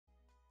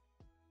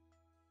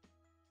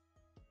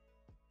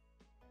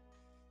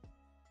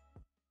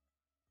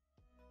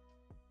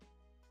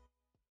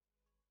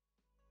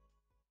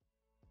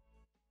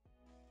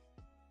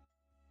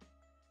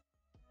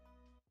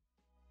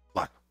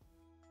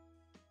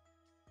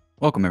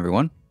Welcome,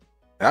 everyone.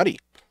 Howdy.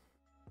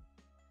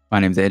 My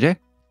name's AJ.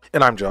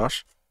 And I'm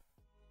Josh.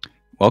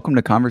 Welcome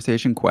to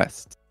Conversation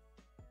Quest.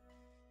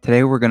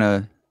 Today, we're going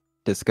to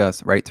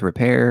discuss right to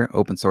repair,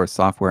 open source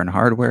software and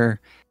hardware,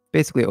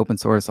 basically open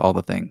source all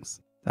the things.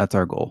 That's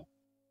our goal.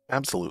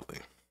 Absolutely.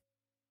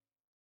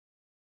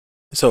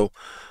 So,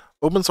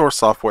 open source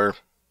software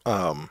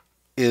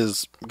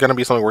is going to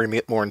be something we're going to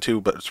get more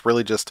into, but it's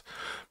really just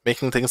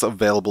making things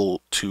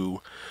available to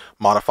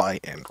modify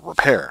and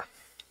repair.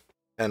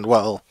 And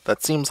while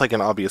that seems like an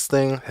obvious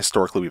thing,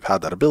 historically we've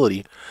had that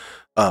ability,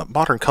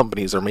 modern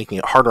companies are making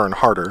it harder and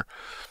harder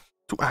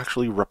to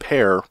actually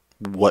repair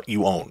what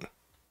you own.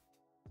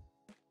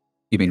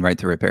 You mean right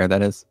to repair,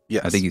 that is?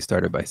 Yes. I think you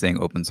started by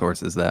saying open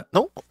source is that.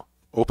 No,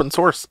 open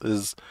source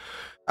is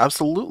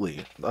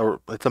absolutely,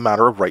 it's a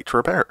matter of right to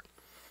repair.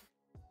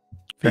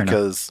 Fair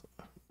because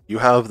you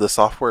have the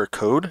software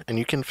code and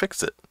you can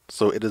fix it.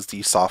 So it is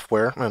the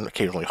software and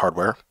occasionally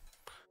hardware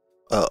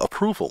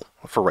approval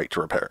for right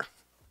to repair.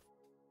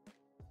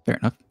 Fair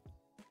enough.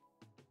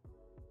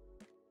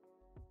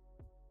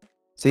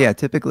 So yeah,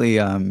 typically,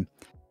 for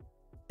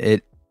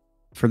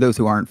those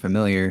who aren't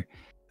familiar,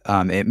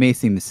 it may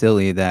seem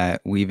silly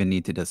that we even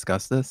need to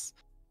discuss this.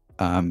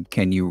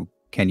 Can you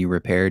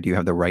repair? Do you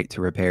have the right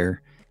to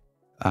repair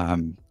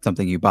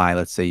something you buy?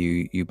 Let's say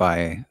you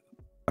buy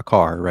a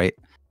car, right?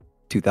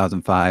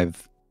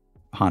 2005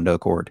 Honda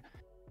Accord,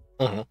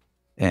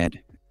 and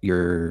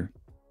you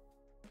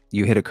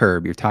hit a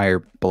curb, your tire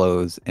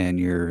blows, and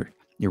your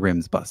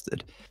rim's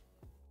busted.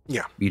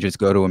 Yeah. You just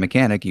go to a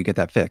mechanic, you get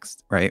that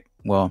fixed, right?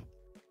 Well,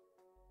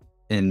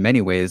 in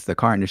many ways, the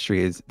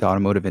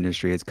automotive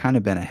industry has kind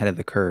of been ahead of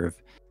the curve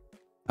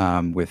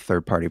with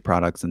third-party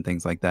products and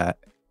things like that.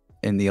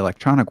 In the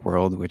electronic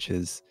world, which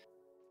is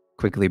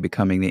quickly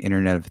becoming the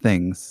Internet of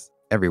Things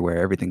everywhere,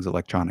 everything's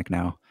electronic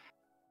now.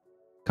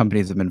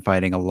 Companies have been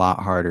fighting a lot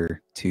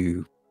harder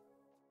to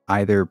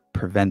either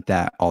prevent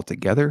that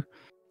altogether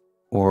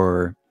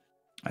or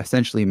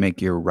essentially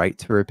make your right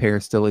to repair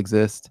still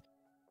exist.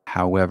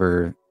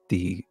 However,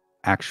 the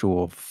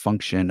actual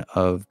function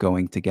of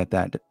going to get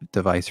that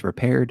device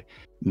repaired,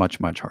 much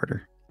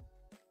harder.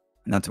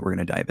 And that's what we're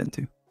going to dive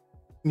into.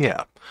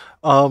 Yeah.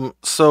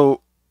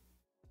 So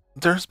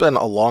there's been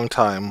a long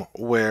time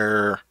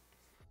where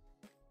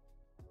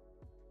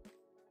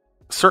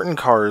certain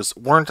cars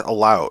weren't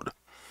allowed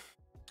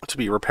to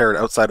be repaired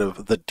outside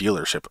of the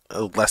dealership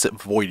unless it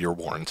void your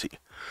warranty.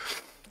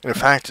 In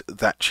fact,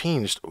 that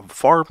changed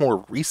far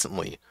more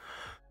recently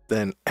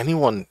than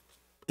anyone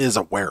is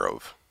aware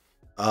of.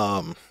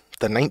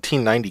 The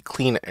 1990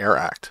 Clean Air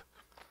Act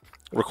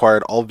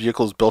required all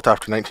vehicles built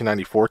after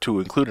 1994 to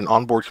include an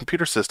onboard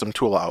computer system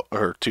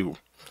to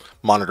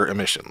monitor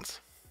emissions.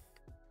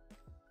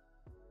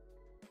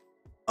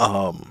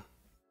 And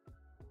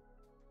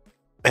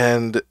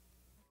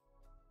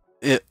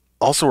it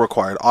also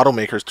required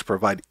automakers to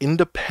provide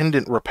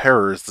independent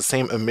repairers the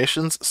same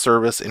emissions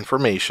service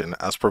information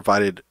as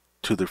provided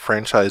to the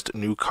franchised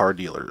new car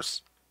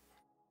dealers.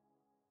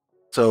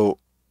 So,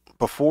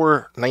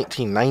 before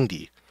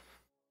 1990,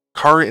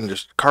 car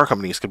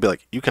companies could be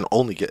like, you can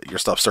only get your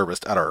stuff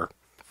serviced at our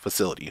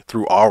facility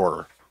through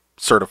our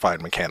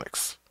certified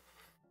mechanics.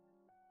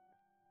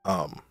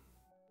 And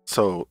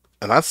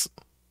that's,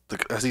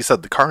 as he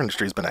said, the car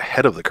industry has been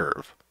ahead of the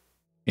curve.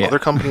 Yeah. Other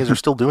companies are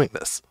still doing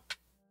this.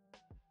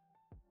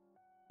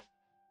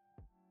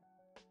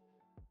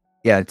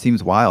 Yeah, it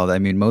seems wild. I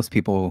mean, most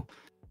people,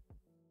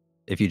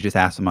 if you just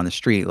ask them on the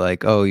street,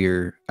 like, oh,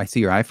 I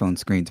see your iPhone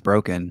screen's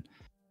broken.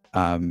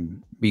 Are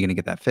you going to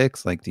get that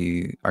fixed? Like,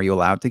 are you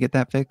allowed to get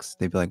that fixed?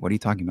 They'd be like, what are you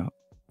talking about?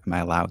 Am I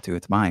allowed to?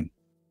 It's mine.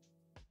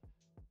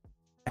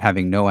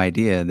 Having no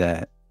idea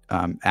that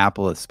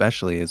Apple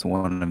especially is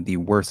one of the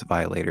worst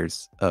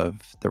violators of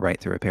the right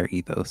to repair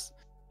ethos.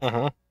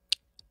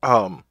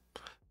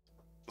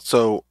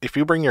 So if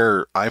you bring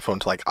your iPhone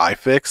to like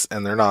iFix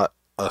and they're not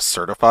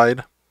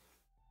certified,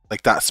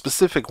 like that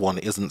specific one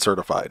isn't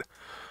certified,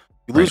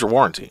 you lose your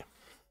warranty.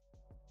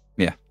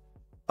 Yeah.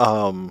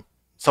 Some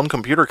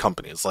computer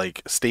companies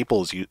like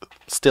Staples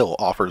still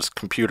offers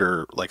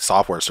computer like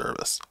software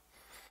service.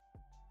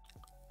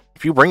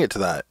 If you bring it to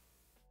that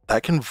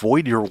can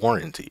void your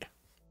warranty.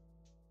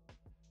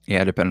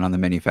 Yeah, depending on the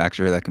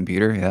manufacturer of that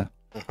computer, yeah.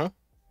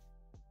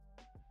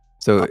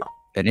 So,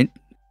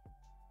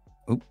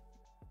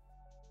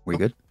 we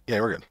good? Yeah,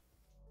 we're good.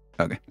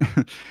 Okay.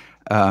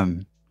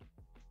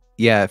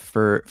 Yeah,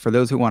 for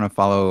those who want to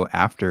follow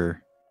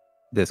after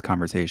this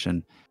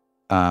conversation,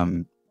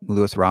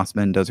 Louis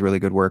Rossmann does really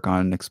good work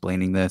on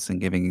explaining this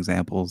and giving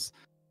examples.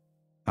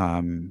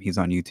 He's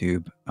on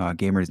YouTube.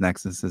 Gamers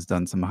Nexus has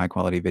done some high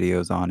quality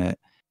videos on it.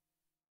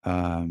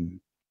 God,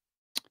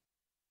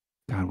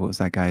 what was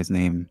that guy's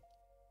name?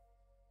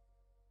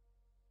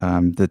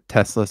 The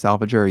Tesla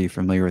salvager. Are you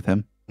familiar with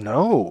him?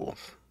 No.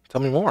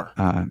 Tell me more.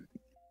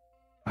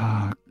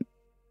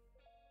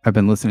 I've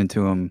been listening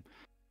to him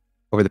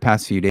over the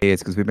past few days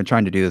because we've been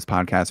trying to do this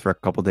podcast for a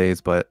couple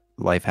days, but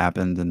life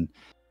happened and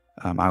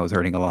I was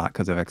hurting a lot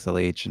because of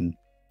XLH, and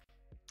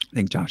I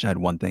think Josh had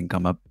one thing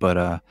come up, but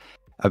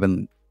I've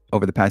been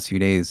over the past few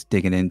days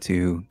digging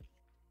into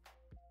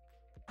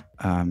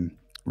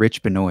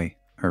Rich Benoit,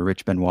 or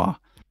Rich Benoit,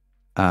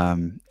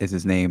 is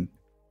his name.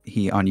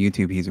 He on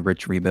YouTube, he's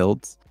Rich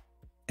Rebuilds,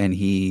 and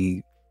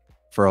he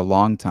for a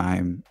long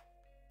time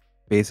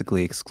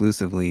basically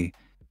exclusively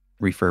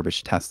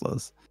refurbished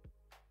Teslas.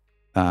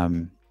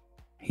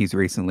 He's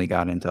recently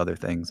got into other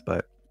things,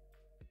 but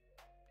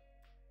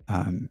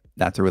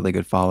that's a really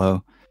good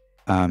follow.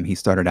 He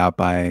started out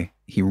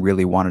he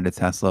really wanted a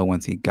Tesla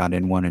once he got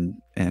in one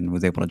and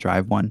was able to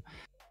drive one,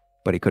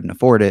 but he couldn't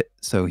afford it.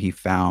 So he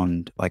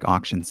found like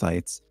auction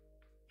sites.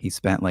 He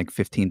spent like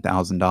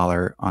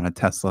 $15,000 on a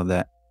Tesla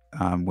that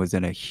was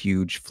in a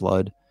huge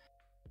flood.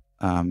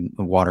 The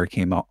water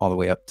came all the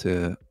way up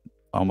to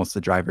almost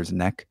the driver's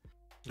neck.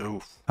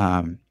 Oof.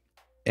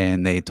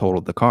 And they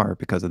totaled the car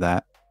because of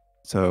that.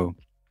 So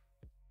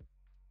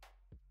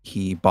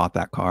he bought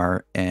that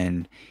car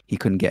and he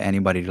couldn't get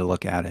anybody to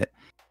look at it.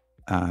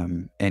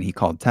 And he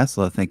called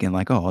Tesla thinking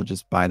like, oh, I'll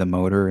just buy the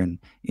motor, and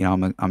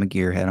I'm a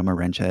gearhead, I'm a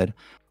wrench head.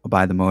 I'll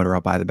buy the motor,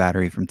 I'll buy the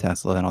battery from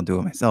Tesla, and I'll do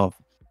it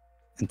myself.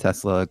 And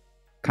Tesla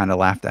kind of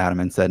laughed at him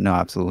and said, no,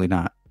 absolutely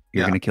not.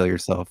 You're going to kill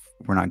yourself.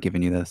 We're not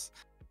giving you this.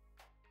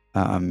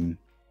 And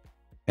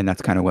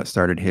that's kind of what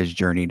started his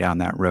journey down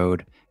that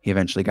road. He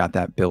eventually got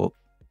that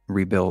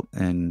rebuilt,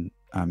 and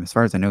as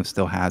far as I know,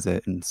 still has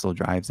it and still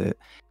drives it.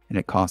 And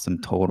it cost him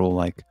total,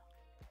 like,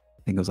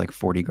 I think it was like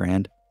 40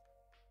 grand.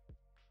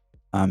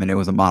 And it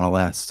was a Model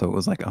S, so it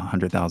was like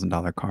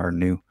 $100,000 car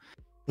new.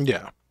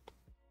 Yeah.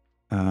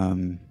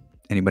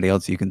 Anybody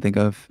else you can think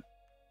of?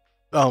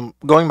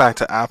 Going back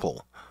to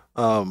Apple,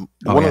 one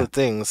of the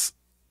things,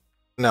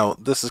 now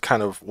this is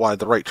kind of why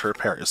the right to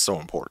repair is so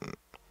important.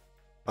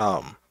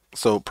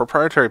 So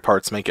proprietary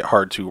parts make it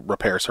hard to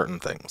repair certain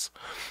things,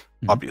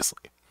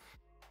 obviously.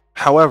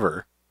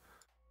 However,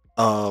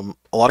 a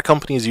lot of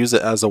companies use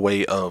it as a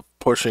way of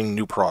pushing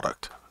new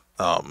product.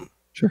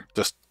 Sure.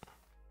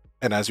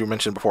 And as you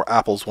mentioned before,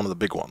 Apple's one of the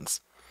big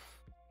ones.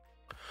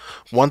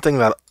 One thing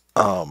that,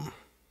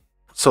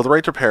 so the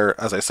right to repair,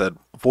 as I said,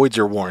 voids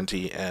your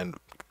warranty, and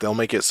they'll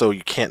make it so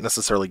you can't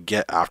necessarily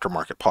get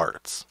aftermarket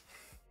parts.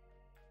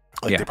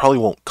 Like, they probably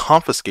won't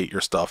confiscate your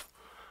stuff,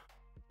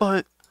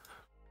 but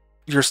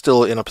you're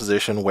still in a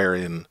position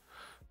wherein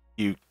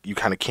you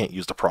kind of can't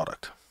use the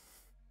product.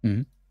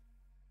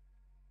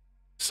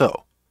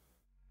 So,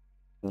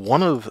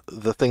 one of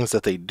the things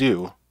that they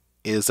do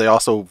is they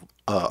also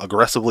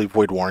aggressively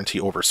void warranty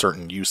over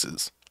certain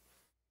uses.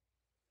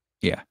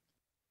 Yeah.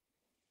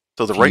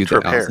 So the right to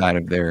repair outside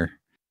of their.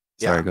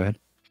 Sorry, go ahead.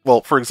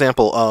 Well, for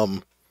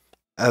example,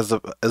 as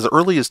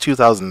early as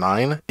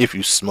 2009, if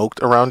you smoked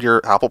around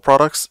your Apple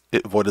products,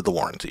 it voided the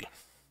warranty.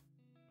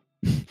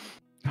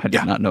 I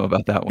did not know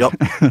about that one.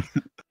 Yep.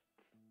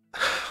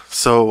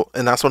 So,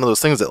 and that's one of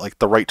those things that, like,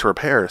 the right to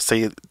repair,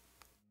 say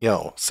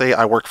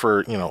I work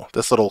for,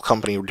 this little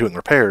company doing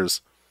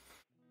repairs.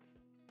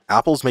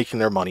 Apple's making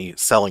their money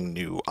selling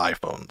new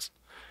iPhones.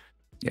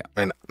 Yeah.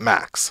 And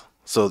Macs.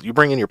 So you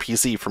bring in your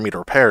PC for me to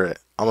repair it.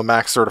 I'm a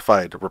Mac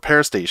certified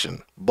repair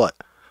station, but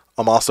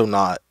I'm also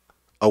not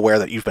aware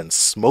that you've been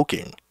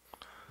smoking.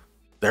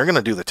 They're going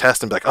to do the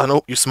test and be like, oh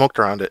no, you smoked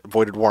around it,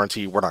 voided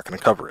warranty, we're not going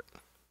to cover it.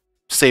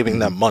 Saving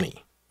them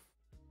money.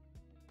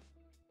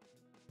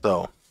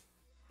 So,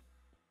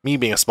 me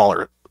being a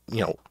smaller,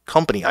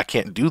 company, I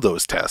can't do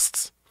those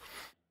tests.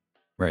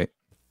 Right.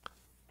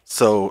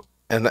 So,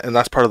 and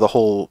that's part of the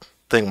whole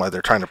thing why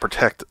they're trying to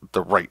protect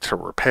the right to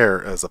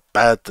repair as a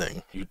bad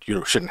thing.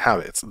 You shouldn't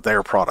have it. It's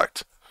their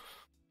product.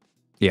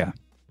 Yeah.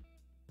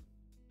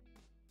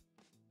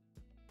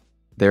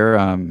 They're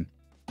I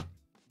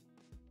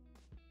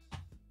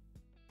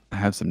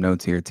have some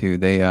notes here too.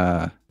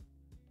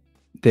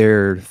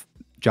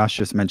 Josh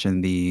just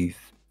mentioned the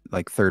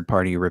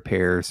third-party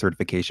repair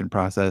certification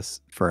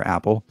process for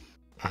Apple.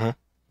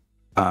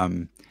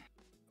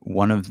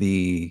 One of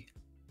the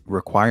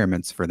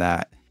requirements for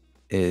that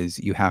is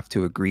you have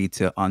to agree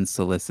to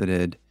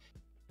unsolicited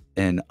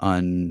and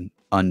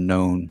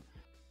unknown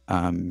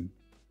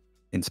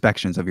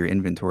inspections of your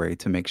inventory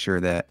to make sure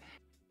that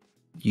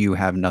you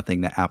have nothing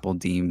that Apple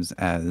deems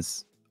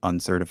as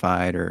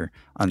uncertified or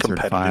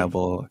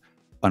uncertifiable,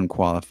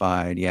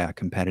 unqualified,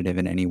 competitive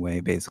in any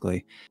way,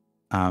 basically.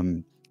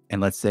 And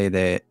let's say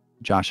that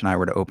Josh and I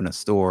were to open a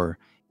store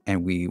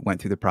and we went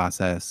through the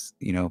process,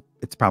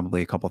 it's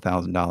probably a couple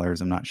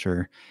 $1,000s, I'm not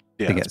sure,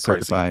 to get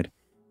certified.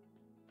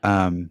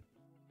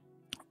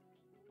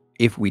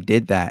 If we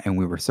did that and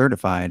we were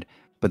certified,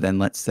 but then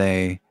let's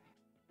say,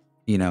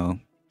 2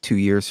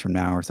 years from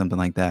now or something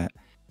like that,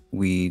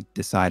 we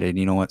decided,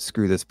 you know what,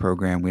 screw this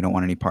program, we don't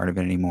want any part of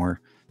it anymore,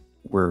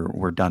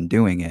 we're done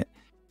doing it.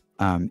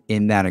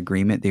 In that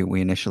agreement that we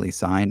initially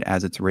signed,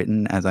 as it's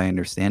written, as I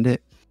understand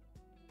it,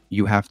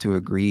 you have to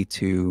agree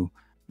to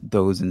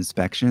those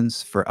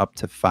inspections for up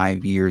to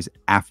 5 years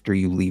after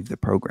you leave the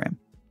program.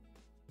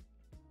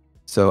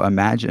 So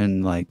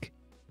imagine like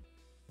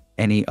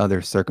any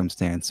other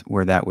circumstance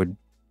where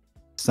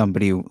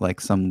somebody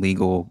like some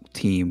legal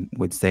team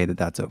would say that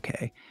that's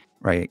okay,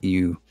 right?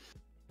 You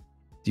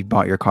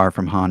bought your car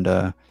from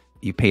Honda,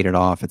 you paid it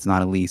off. It's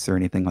not a lease or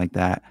anything like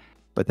that.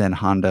 But then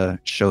Honda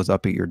shows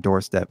up at your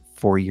doorstep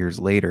 4 years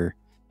later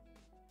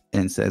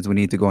and says, we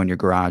need to go in your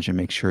garage and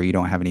make sure you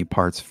don't have any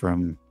parts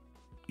from,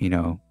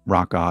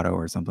 Rock Auto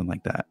or something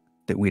like that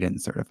we didn't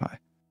certify.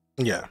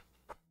 Yeah.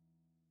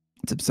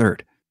 It's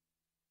absurd.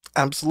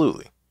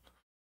 Absolutely.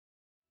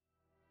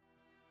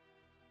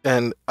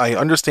 And I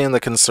understand the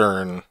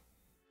concern,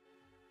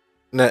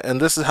 and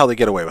this is how they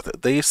get away with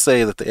it. They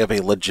say that they have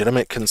a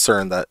legitimate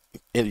concern that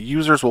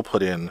users will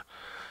put in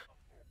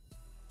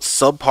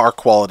subpar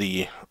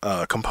quality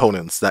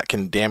components that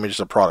can damage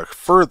the product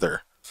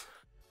further.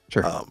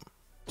 Sure.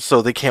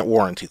 So they can't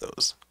warranty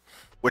those,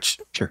 which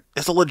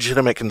is a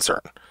legitimate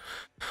concern.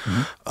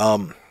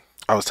 Mm-hmm.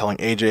 I was telling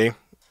AJ,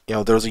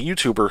 there was a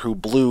YouTuber who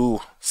blew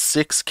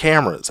 6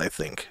 cameras, I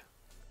think,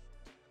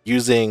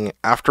 using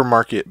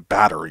aftermarket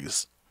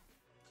batteries.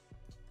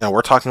 Now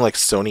we're talking like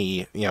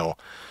Sony,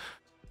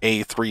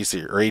 A3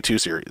 series or A2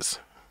 series.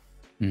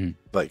 Mm-hmm.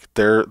 Like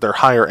they're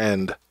higher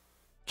end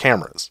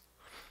cameras.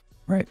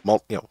 Right.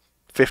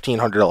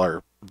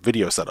 $1,500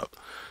 video setup.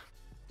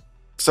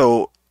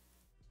 So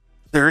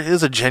there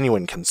is a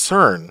genuine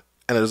concern,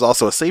 and there's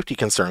also a safety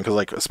concern because,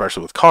 like,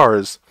 especially with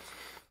cars,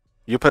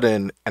 you put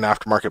in an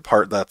aftermarket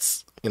part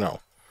that's,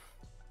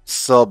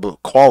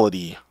 sub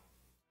quality,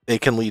 it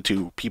can lead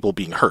to people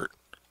being hurt.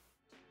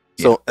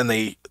 So, and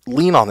they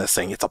lean on this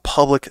saying it's a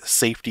public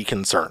safety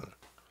concern.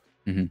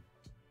 Mm-hmm.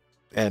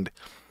 And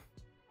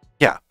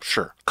yeah,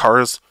 sure,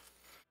 cars,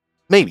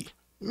 maybe,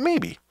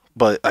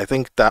 but I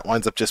think that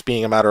winds up just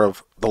being a matter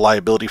of the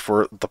liability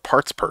for the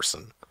parts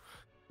person.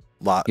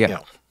 Not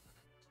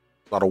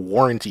a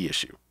warranty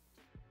issue.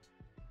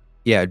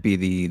 Yeah, it'd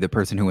be the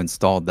person who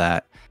installed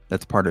that.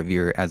 That's part of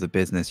your, as a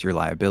business, your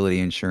liability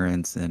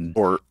insurance, and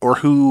or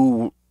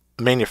who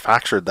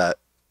manufactured that,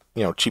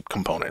 cheap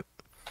component.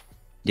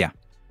 Yeah.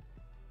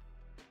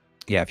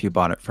 Yeah, if you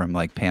bought it from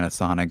like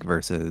Panasonic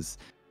versus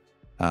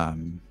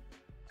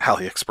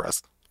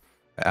AliExpress.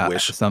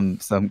 Wish.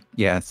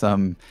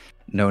 Some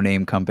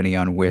no-name company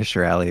on Wish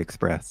or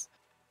AliExpress.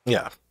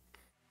 Yeah.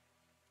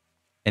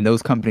 And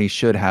those companies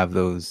should have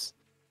those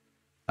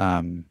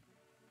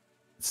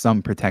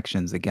some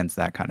protections against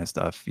that kind of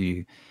stuff.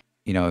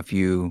 If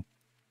you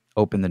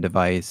open the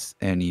device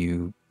and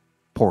you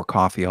pour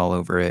coffee all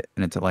over it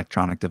and it's an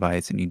electronic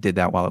device and you did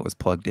that while it was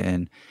plugged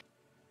in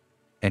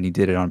and you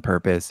did it on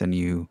purpose and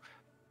you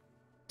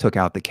took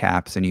out the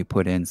caps and you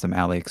put in some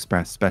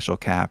AliExpress special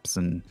caps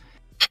and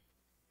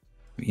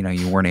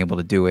you weren't able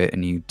to do it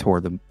and you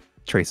tore the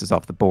traces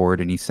off the board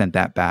and you sent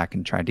that back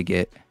and tried to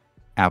get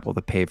Apple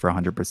to pay for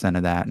 100%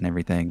 of that and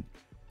everything.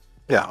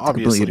 Yeah, obviously. It's a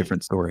completely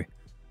different story.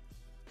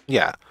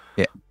 Yeah.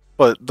 Yeah.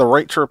 But the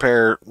right to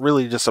repair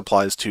really just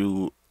applies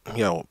to,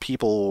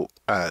 people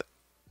at,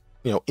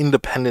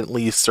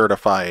 independently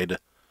certified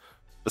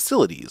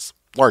facilities,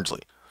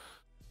 largely.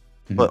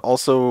 Mm-hmm. But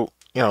also,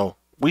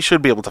 we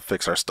should be able to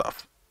fix our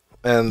stuff.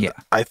 And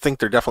I think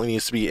there definitely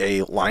needs to be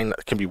a line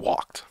that can be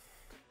walked.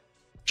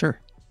 Sure.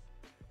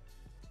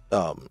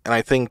 And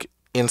I think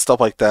in stuff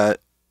like that,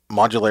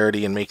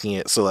 modularity and making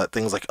it so that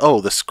things like,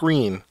 the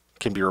screen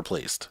can be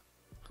replaced.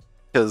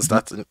 Because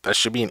that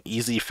should be an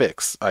easy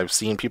fix. I've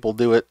seen people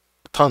do it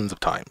tons of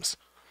times.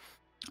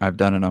 I've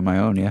done it on my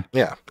own, yeah.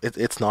 Yeah,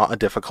 it's not a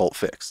difficult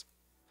fix.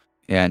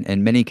 Yeah, and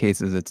in many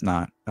cases it's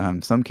not.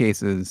 Some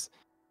cases,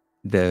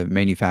 the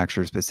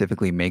manufacturer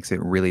specifically makes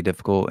it really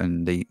difficult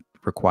and they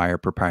require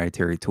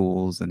proprietary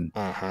tools. And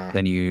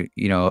then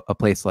a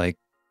place like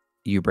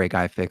You Break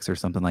iFix or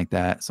something like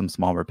that, some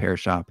small repair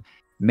shop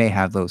may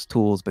have those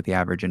tools, but the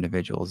average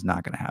individual is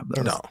not going to have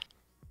those. No.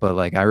 But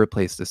like I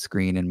replaced the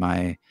screen in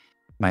my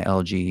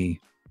LG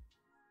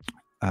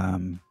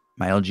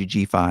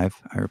G5.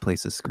 I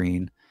replaced the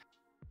screen.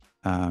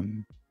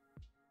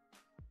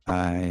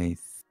 I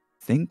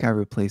think I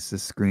replaced the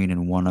screen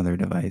in one other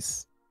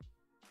device,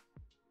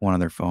 one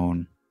other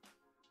phone.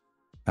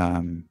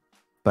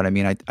 But I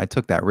mean, I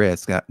took that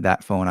risk.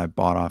 That phone I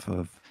bought off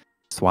of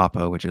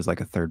Swappo, which is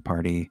like a third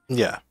party,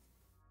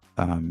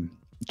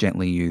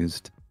 gently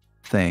used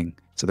thing.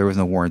 So there was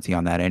no warranty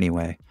on that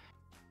anyway.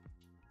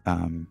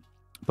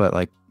 But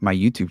like my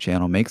YouTube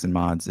channel, Makes and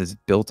Mods, is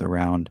built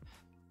around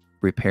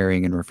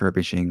repairing and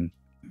refurbishing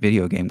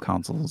video game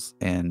consoles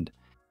and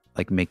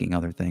like making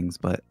other things.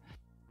 But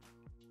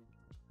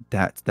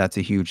that's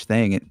a huge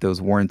thing.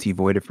 Those warranty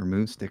void if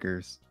removed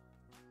stickers.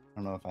 I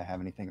don't know if I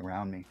have anything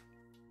around me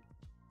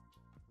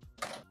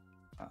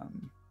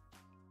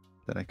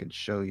that I could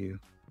show you.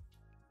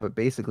 But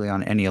basically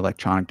on any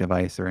electronic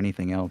device or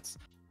anything else,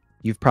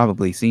 you've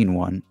probably seen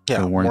one.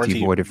 Yeah, the warranty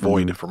void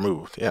if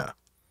removed. Yeah.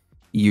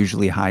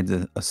 Usually hides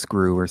a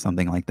screw or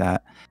something like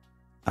that.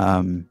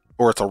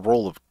 Or it's a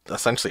roll of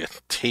essentially a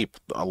tape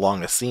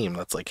along a seam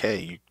that's like,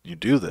 hey, you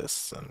do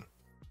this. And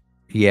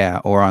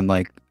yeah, or on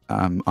like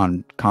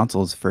on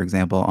consoles, for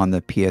example, on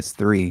the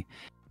PS3,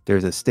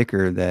 there's a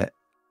sticker that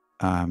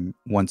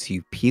once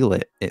you peel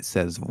it, it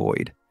says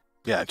void.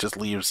 Yeah, it just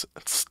leaves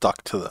it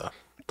stuck to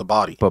the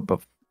body.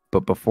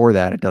 But before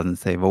that, it doesn't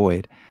say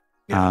void.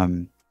 Yeah.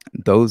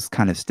 Those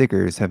kind of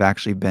stickers have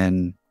actually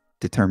been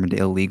determined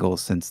illegal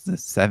since the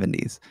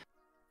 70s,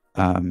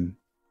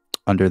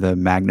 under the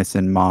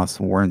Magnuson-Moss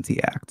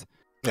Warranty Act.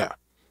 Yeah.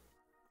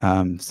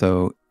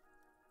 So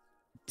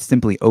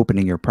simply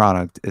opening your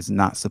product is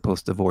not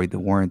supposed to void the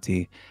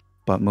warranty,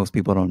 but most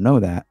people don't know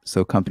that.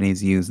 So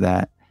companies use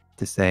that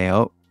to say,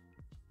 oh,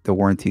 the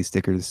warranty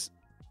sticker's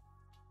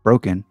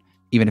broken,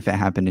 even if it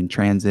happened in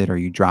transit or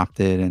you dropped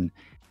it and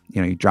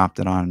you dropped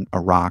it on a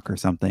rock or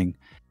something.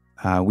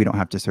 We don't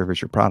have to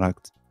service your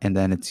product. And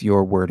then it's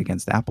your word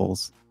against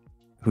Apple's.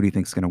 Who do you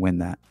think is going to win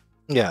that?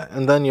 Yeah,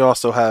 and then you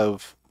also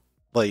have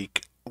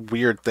like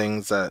weird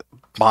things that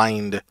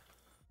bind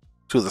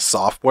to the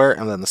software,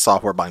 and then the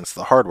software binds to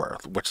the hardware,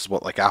 which is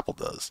what like Apple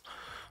does.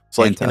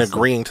 So like in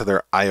agreeing to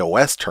their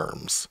iOS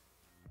terms,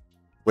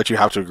 which you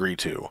have to agree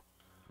to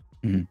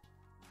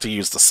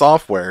use the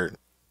software,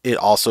 it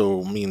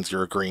also means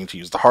you're agreeing to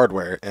use the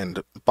hardware,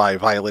 and by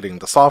violating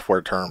the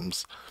software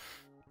terms,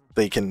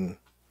 they can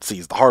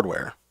seize the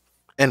hardware,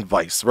 and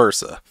vice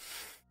versa.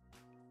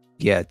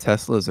 Yeah,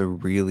 Tesla's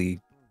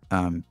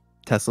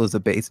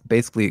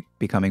basically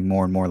becoming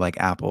more and more like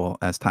Apple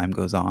as time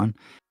goes on.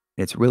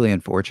 It's really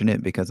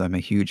unfortunate because I'm a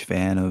huge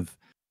fan of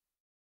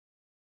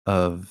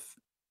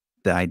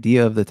the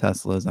idea of the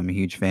Teslas. I'm a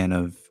huge fan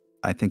of.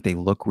 I think they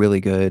look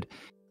really good.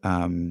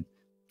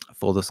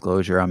 Full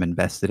disclosure, I'm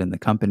invested in the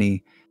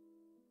company.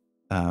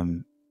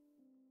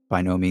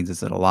 By no means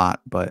is it a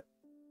lot, but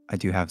I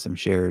do have some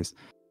shares.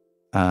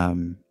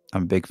 I'm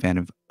a big fan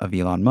of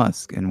Elon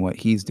Musk and what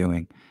he's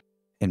doing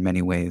in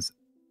many ways.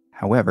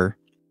 However,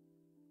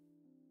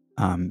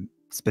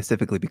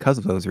 specifically because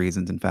of those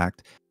reasons, in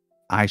fact,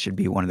 I should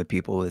be one of the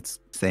people that's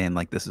saying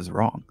like this is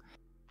wrong.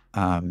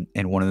 And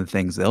one of the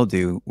things they'll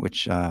do,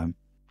 which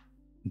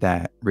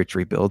that Rich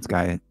Rebuilds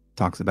guy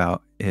talks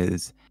about,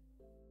 is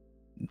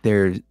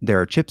there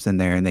are chips in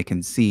there, and they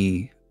can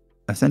see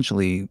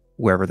essentially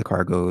wherever the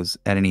car goes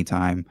at any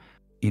time,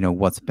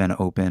 what's been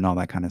open, all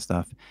that kind of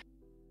stuff.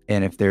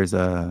 And if there's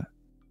a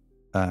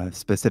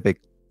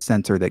specific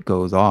sensor that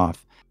goes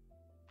off,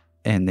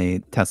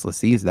 and Tesla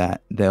sees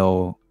that,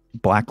 they'll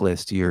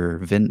blacklist your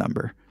VIN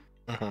number.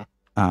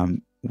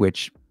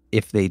 Which,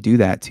 if they do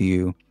that to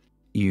you,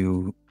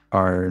 you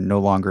are no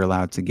longer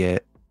allowed to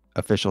get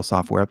official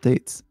software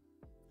updates,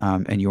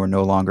 and you are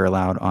no longer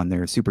allowed on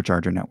their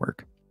supercharger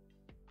network,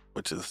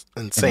 which is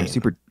insane.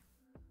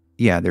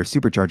 Their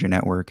supercharger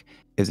network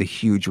is a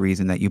huge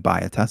reason that you buy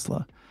a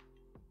Tesla.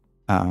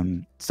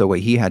 So what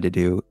he had to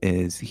do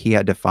is he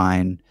had to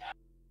find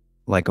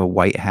like a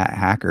white hat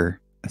hacker,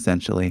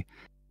 essentially,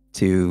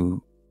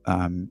 to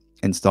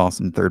install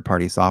some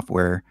third-party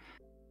software,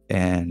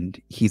 and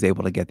he's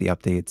able to get the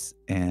updates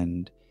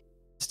and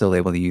still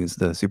able to use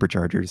the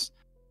superchargers.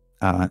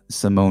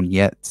 Simone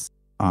Yates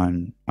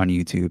on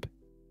YouTube.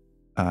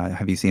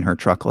 Have you seen her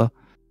Truckla?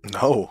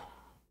 No.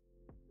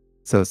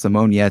 So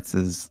Simone Yates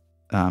is,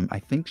 I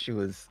think she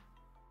was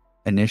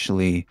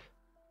initially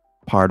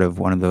part of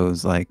one of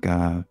those like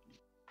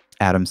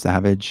Adam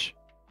Savage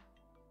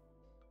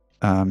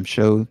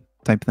show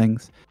type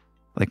things,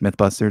 like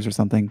Mythbusters or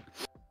something.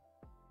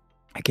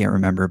 I can't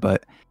remember,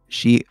 but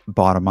she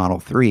bought a Model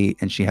 3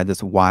 and she had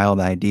this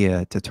wild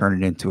idea to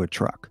turn it into a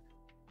truck.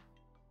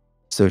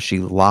 So she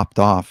lopped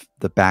off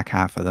the back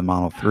half of the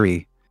Model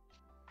 3,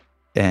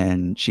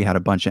 and she had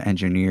a bunch of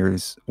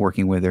engineers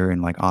working with her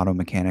and like auto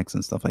mechanics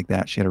and stuff like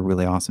that. She had a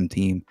really awesome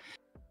team.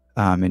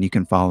 And you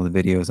can follow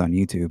the videos on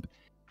YouTube.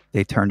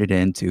 They turned it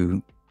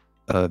into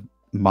a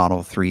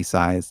Model 3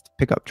 sized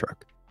pickup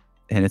truck,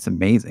 and it's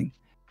amazing.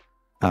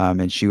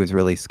 And she was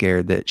really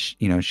scared that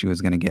she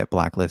was going to get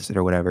blacklisted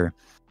or whatever.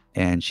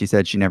 And she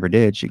said she never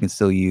did. She can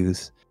still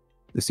use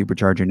the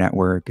supercharger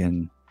network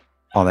and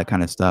all that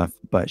kind of stuff.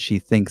 But she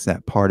thinks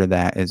that part of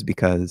that is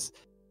because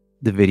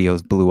the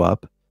videos blew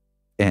up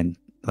and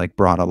like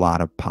brought a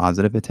lot of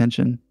positive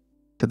attention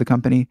to the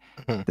company,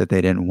 that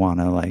they didn't want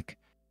to like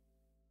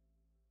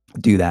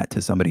do that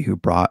to somebody who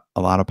brought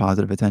a lot of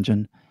positive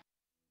attention.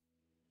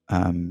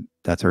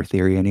 That's her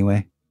theory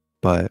anyway.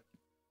 But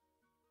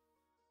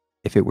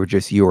if it were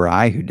just you or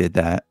I who did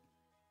that,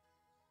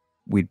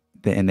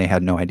 and they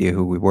had no idea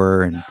who we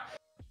were, and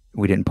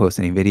we didn't post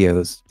any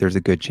videos, there's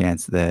a good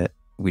chance that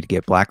we'd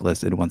get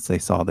blacklisted once they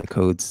saw the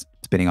codes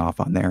spinning off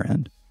on their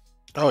end.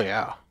 Oh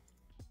yeah.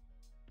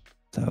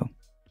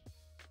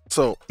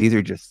 So these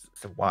are just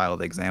some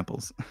wild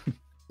examples.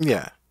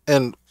 Yeah,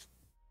 and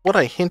what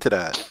I hinted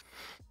at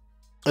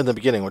in the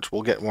beginning, which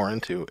we'll get more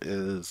into,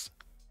 is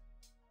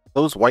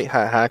those white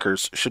hat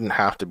hackers shouldn't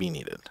have to be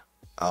needed.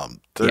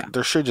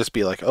 There should just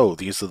be like, oh,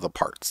 these are the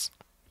parts.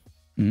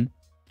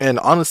 And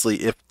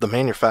honestly, if the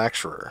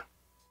manufacturer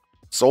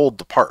sold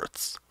the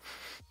parts,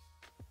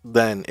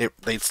 then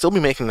they'd still be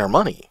making their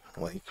money.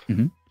 Like,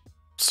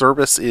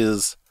 service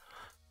is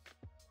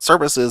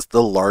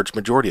the large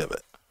majority of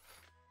it.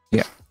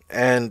 Yeah.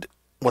 And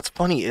what's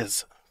funny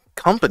is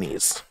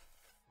companies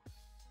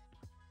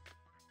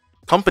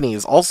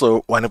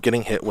also wind up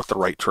getting hit with the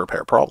right to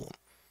repair problem.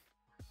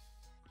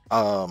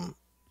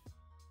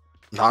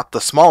 Not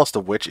the smallest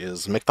of which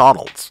is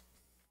McDonald's.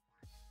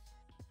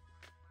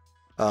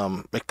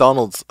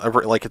 McDonald's,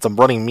 like it's a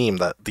running meme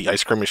that the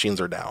ice cream machines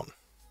are down.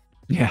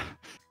 Yeah.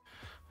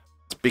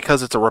 It's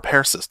because it's a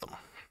repair system.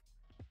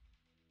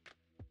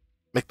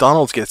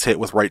 McDonald's gets hit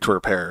with right to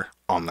repair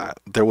on that.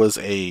 There was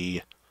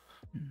a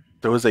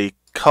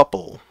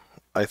couple,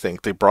 I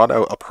think, they brought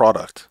out a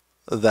product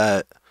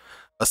that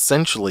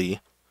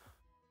essentially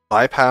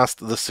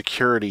bypassed the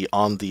security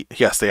on the,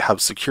 yes, they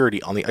have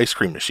security on the ice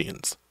cream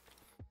machines.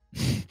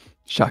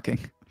 Shocking.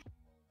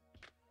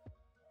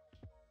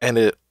 And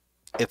it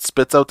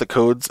spits out the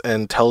codes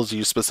and tells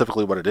you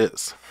specifically what it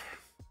is.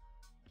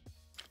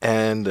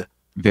 And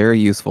very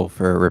useful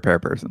for a repair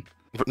person.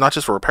 But not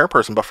just for a repair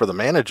person, but for the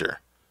manager.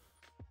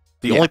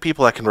 The only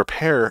people that can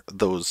repair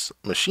those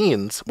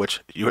machines,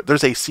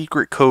 there's a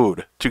secret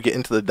code to get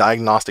into the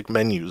diagnostic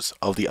menus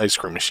of the ice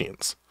cream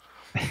machines.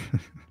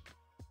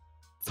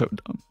 So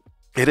dumb.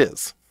 It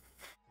is.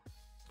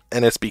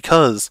 And it's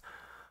because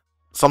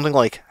something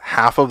like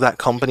half of that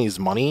company's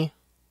money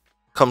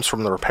comes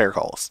from the repair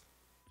calls.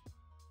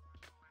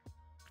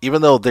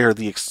 Even though they're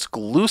the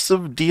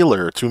exclusive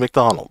dealer to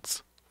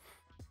McDonald's.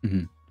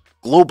 Mm-hmm.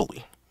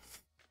 Globally.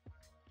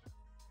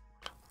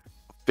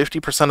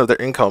 50% of their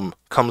income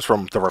comes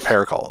from the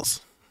repair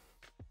calls.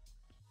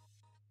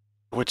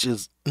 Which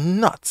is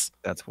nuts.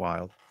 That's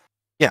wild.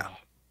 Yeah.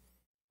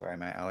 Sorry,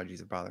 my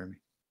allergies are bothering me.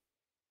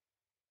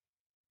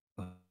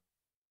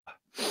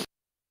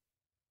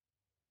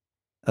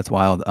 That's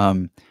wild.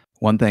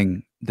 One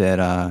thing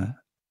that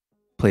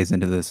plays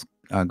into this,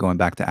 going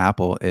back to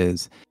Apple,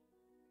 is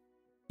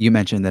you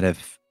mentioned that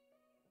if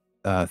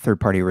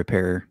third-party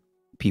repair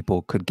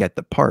people could get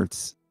the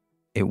parts,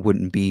 it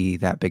wouldn't be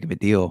that big of a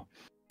deal.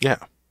 Yeah.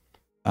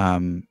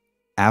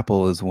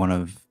 Apple is one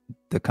of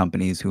the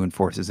companies who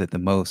enforces it the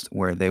most,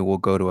 where they will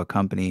go to a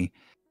company,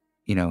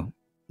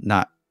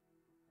 not,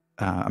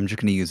 I'm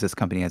just going to use this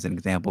company as an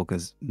example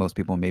because most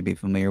people may be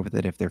familiar with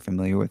it if they're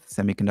familiar with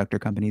semiconductor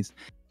companies,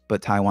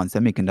 but Taiwan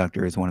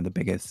Semiconductor is one of the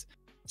biggest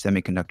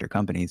semiconductor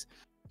companies.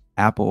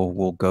 Apple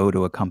will go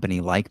to a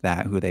company like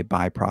that who they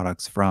buy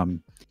products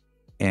from,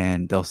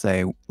 and they'll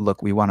say,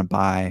 look, we want to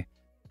buy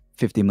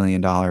 $50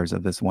 million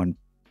of this one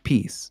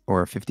piece,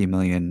 or 50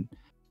 million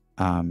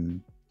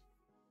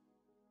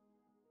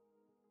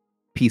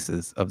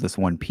pieces of this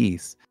one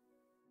piece.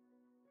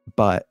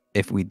 But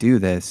if we do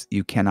this,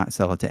 you cannot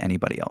sell it to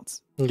anybody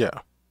else.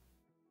 Yeah.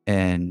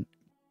 And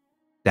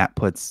that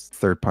puts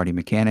third-party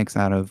mechanics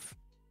out of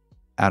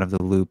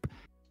the loop,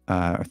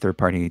 or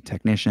third-party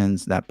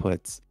technicians. That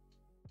puts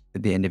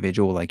the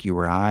individual like you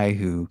or I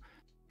who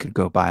could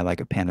go buy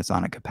like a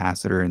Panasonic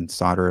capacitor and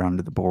solder it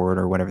onto the board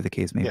or whatever the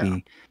case may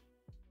be.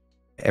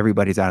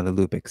 Everybody's out of the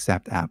loop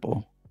except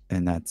Apple,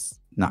 and that's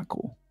not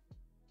cool.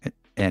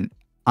 And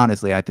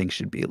honestly, I think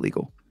should be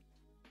illegal.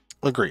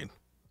 Agreed.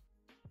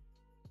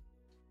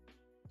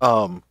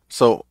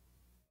 So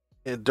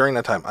during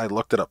that time, I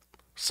looked it up.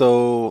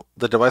 So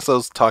the device I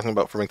was talking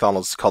about for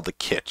McDonald's is called the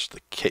Kitch.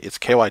 It's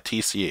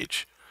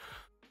KYTCH.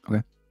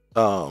 Okay.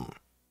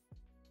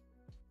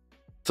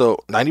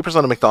 So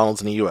 90% of McDonald's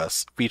in the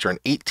U.S. feature an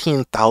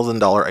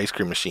 $18,000 ice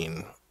cream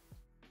machine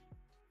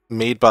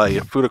made by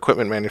food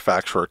equipment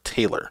manufacturer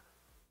Taylor.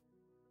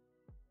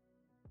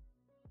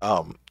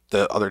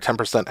 The other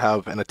 10%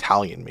 have an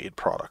Italian-made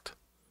product.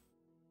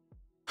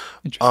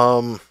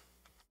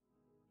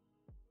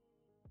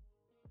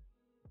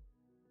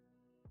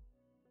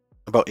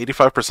 About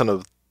 85%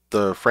 of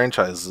the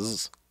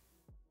franchises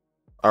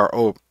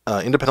are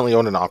independently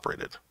owned and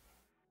operated,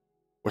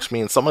 which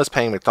means someone is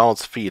paying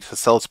McDonald's fee to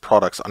sell its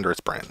products under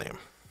its brand name.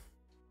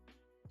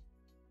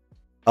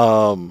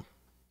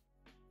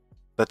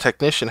 The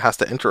technician has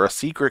to enter a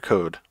secret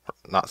code,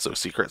 not so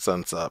secret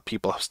since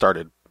people have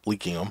started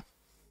leaking them.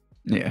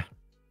 Yeah.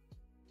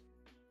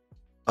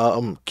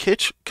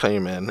 Kitch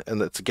came in,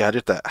 and it's a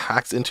gadget that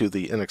hacks into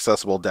the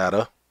inaccessible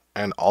data,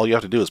 and all you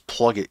have to do is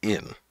plug it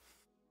in.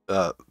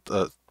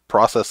 The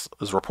process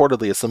is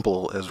reportedly as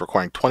simple as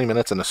requiring 20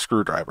 minutes and a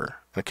screwdriver,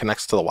 and it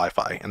connects to the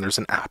Wi-Fi, and there's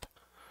an app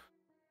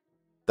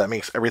that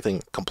makes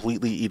everything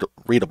completely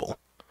readable.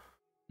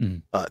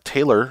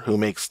 Taylor, who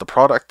makes the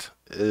product,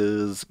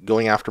 is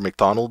going after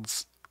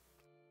McDonald's,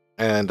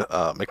 and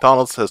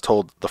McDonald's has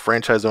told the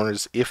franchise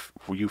owners, if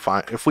we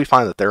find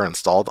that they're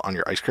installed on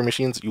your ice cream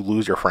machines, you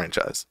lose your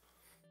franchise.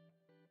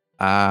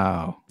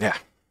 Wow. Yeah.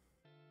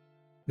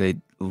 They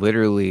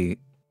literally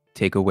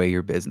take away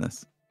your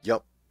business.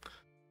 Yep.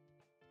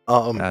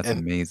 That's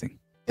amazing.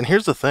 And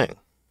here's the thing.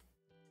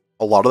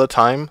 A lot of the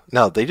time,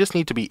 now they just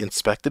need to be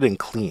inspected and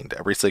cleaned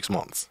every 6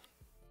 months.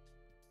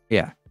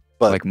 Yeah.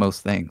 But like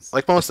most things.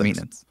 Like most things.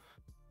 Maintenance.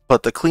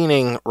 But the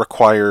cleaning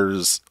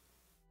requires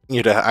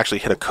you to actually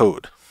hit a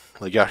code.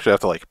 Like you actually have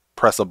to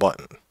press a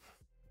button.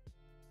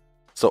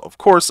 So of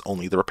course,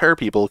 only the repair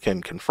people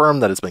can confirm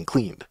that it's been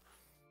cleaned.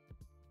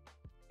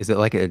 Is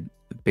it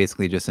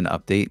basically just an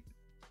update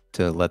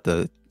to let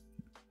the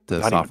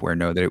software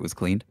know that it was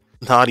cleaned?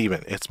 Not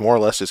even. It's more or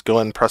less just go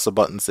and press a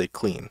button, say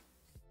clean.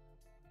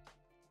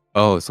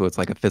 Oh, so it's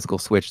like a physical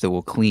switch that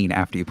will clean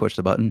after you push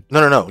the button?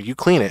 No. You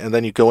clean it, and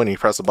then you go in and you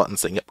press a button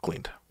saying, yep,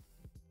 cleaned.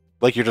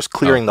 Like you're just Oh,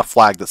 clearing the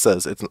flag that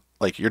says it's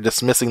like you're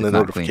dismissing the it's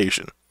not clean.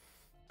 notification.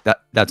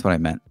 That's what I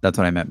meant. That's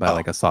what I meant by Oh,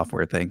 like a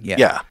software thing. Yeah.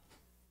 yeah,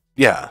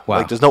 yeah. Like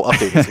Wow. there's no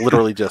update. It's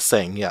literally just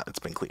saying, yeah, it's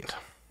been cleaned.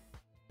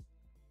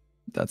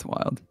 That's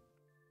wild.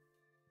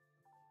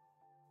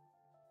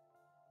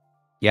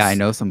 Yeah, I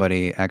know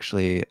somebody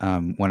actually.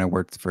 When I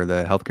worked for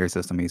the healthcare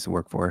system I used to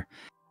work for,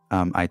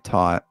 I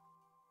taught.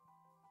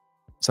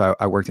 So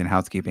I worked in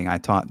housekeeping. I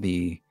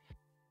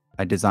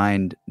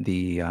designed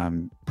the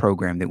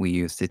program that we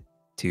used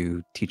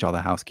to teach all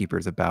the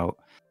housekeepers about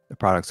the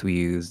products we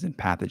used and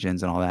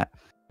pathogens and all that.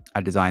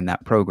 I designed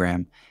that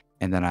program,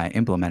 and then I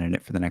implemented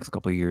it for the next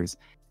couple of years.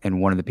 And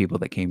one of the people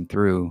that came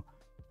through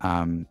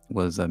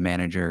was a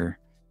manager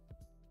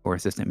or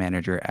assistant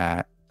manager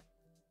at,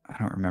 I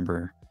don't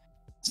remember,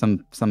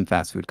 some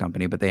fast food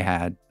company, but they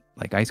had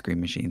like ice cream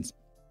machines.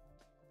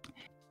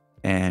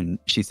 And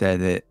she said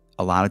that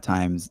a lot of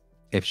times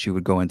if she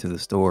would go into the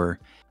store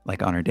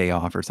like on her day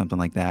off or something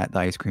like that, the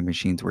ice cream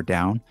machines were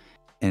down,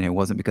 and it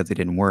wasn't because they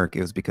didn't work,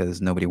 it was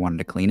because nobody wanted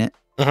to clean it.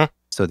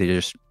 So they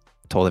just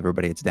told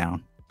everybody it's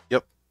down.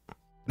 Yep.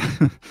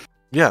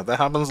 Yeah, that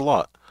happens a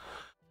lot.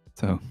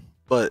 So,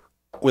 but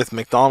with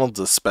McDonald's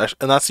especially,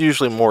 and that's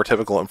usually more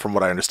typical, and from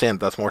what I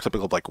understand, that's more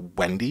typical of like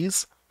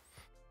Wendy's.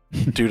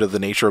 Due to the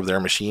nature of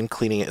their machine,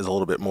 cleaning it is a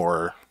little bit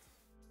more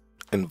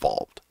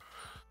involved.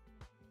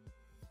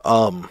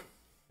 And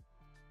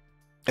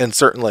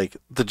certain like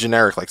the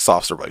generic like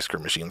soft serve ice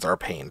cream machines are a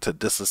pain to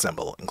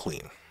disassemble and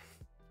clean.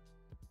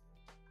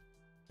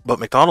 But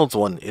McDonald's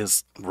one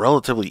is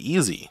relatively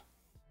easy.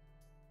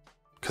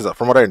 Because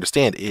from what I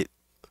understand,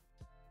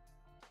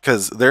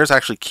 because theirs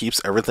actually keeps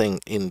everything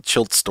in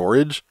chilled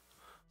storage,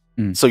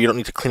 so you don't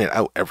need to clean it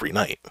out every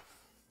night.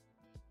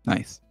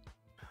 Nice.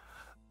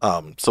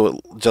 So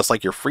just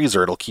like your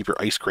freezer, it'll keep your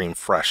ice cream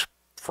fresh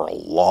for a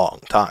long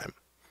time.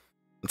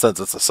 And since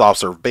it's a soft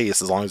serve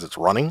base, as long as it's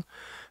running,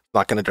 it's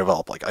not going to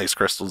develop like ice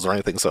crystals or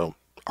anything. So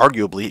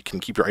arguably, it can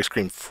keep your ice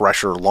cream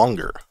fresher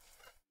longer.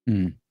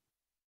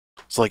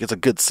 So like it's a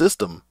good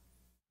system.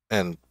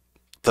 And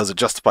does it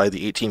justify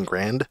the 18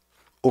 grand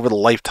over the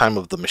lifetime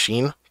of the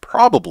machine?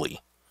 Probably.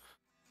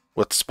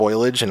 With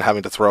spoilage and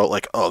having to throw out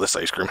like, oh, this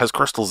ice cream has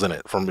crystals in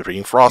it from it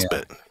being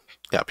frostbit.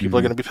 Yeah, people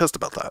are going to be pissed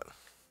about that.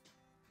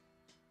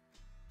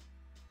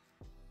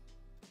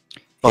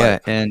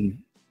 But and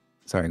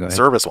sorry, go ahead.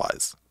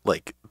 Service-wise,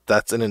 like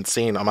that's an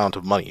insane amount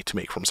of money to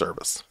make from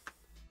service.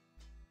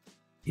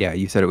 Yeah,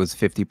 you said it was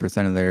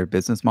 50% of their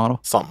business model?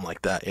 Something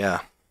like that, yeah.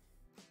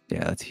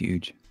 Yeah, that's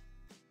huge.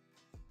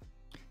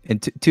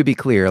 And to be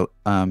clear,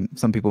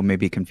 some people may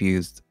be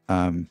confused.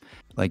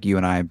 Like you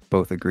and I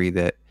both agree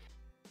that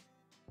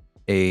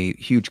a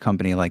huge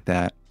company like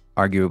that,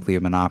 arguably a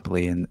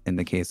monopoly in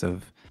the case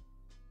of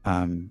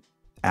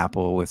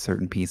Apple with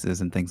certain pieces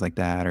and things like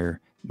that,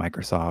 or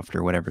Microsoft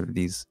or whatever,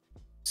 these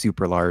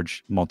super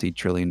large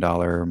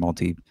multi-trillion-dollar or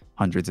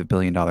multi-hundreds of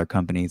billion-dollar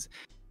companies,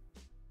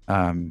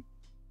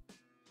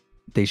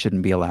 they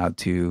shouldn't be allowed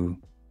to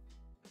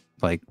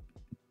like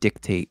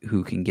dictate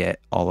who can get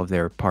all of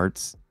their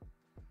parts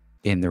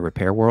in the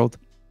repair world.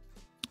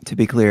 To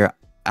be clear,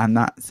 I'm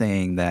not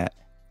saying that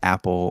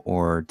Apple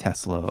or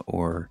Tesla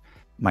or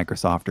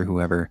Microsoft or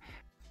whoever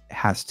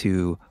has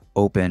to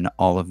open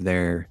all of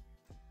their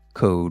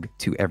code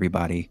to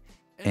everybody,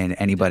 and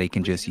anybody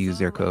can just use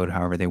their code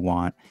however they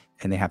want,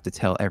 and they have to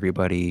tell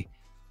everybody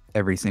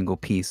every single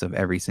piece of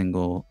every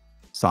single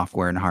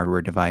software and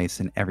hardware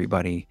device, and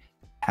everybody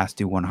has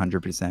to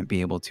 100%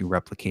 be able to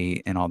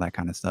replicate and all that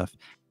kind of stuff.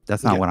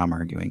 That's not what I'm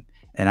arguing.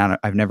 And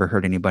I've never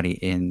heard anybody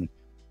in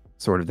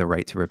sort of the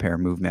right to repair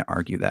movement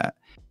argue that.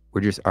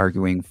 We're just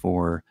arguing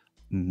for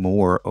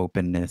more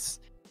openness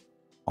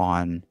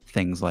on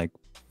things like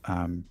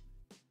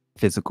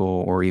physical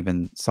or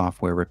even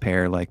software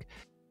repair. Like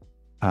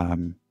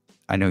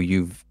I know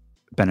you've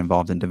been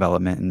involved in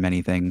development in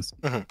many things.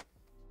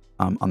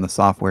 On the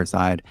software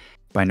side,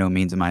 by no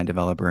means am I a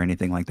developer or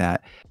anything like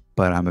that,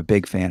 but I'm a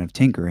big fan of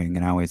tinkering,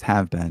 and I always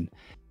have been.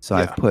 So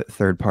I've put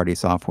third-party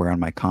software on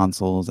my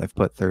consoles. I've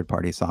put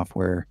third-party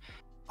software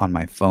on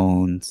my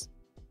phones.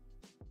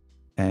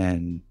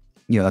 And,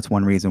 you know, that's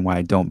one reason why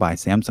I don't buy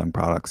Samsung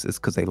products, is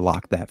because they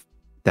lock that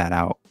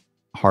out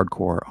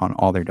hardcore on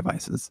all their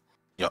devices.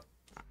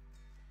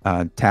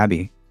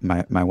 Tabby,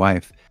 my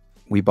wife,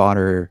 we bought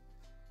her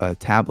a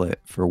tablet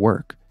for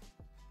work,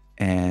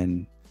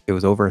 and it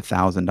was over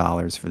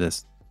 $1,000 for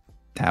this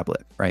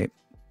tablet, right?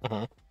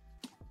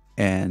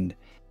 And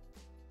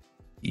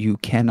you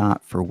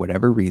cannot, for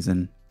whatever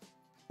reason,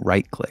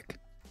 right click.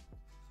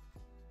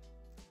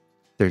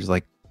 There's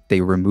like,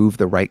 they remove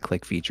the right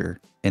click feature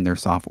in their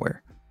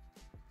software.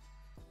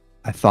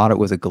 I thought it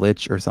was a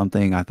glitch or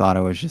something. I thought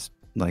I was just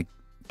like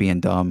being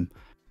dumb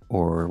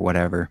or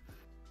whatever.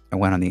 I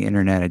went on the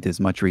internet. I did as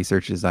much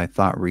research as I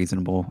thought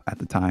reasonable at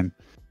the time.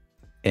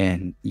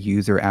 And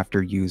user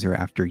after user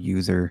after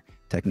user,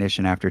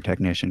 technician after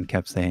technician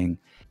kept saying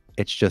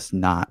it's just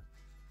not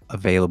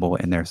available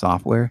in their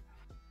software.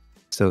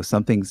 So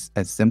something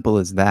as simple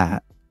as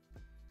that,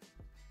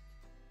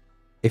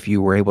 if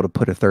you were able to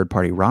put a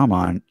third-party ROM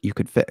on, you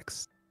could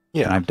fix.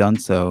 and Yeah. I've done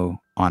so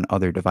on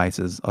other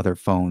devices, other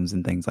phones,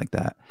 and things like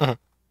that. Mhm.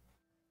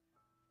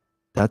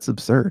 That's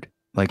absurd.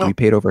 Like, Oh, we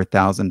paid over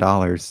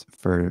 $1,000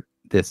 for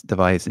this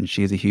device, and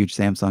she's a huge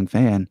Samsung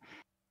fan,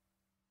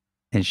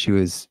 and she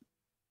was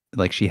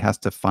like, she has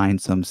to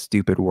find some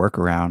stupid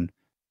workaround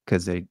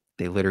because they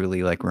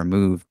literally, like,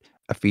 removed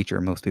a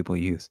feature most people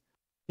use.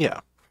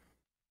 yeah.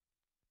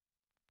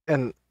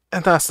 And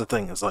that's the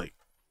thing is like,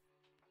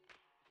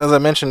 as I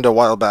mentioned a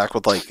while back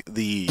with like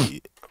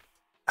the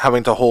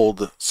having to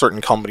hold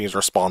certain companies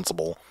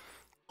responsible,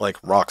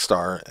 like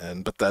Rockstar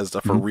and Bethesda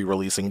for Mhm,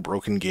 re-releasing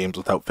broken games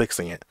without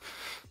fixing it.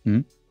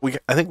 mhm.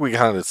 I think we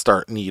kind of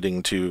start need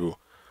to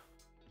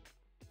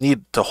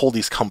hold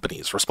these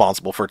companies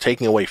responsible for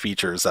taking away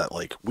features that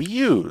like we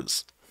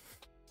use.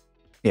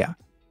 Yeah.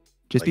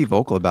 Just be Like,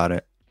 vocal about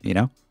it, you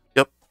know?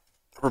 yep,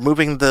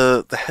 removing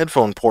the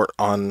headphone port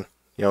on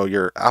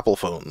your Apple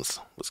phones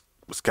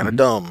was kind of Mhm.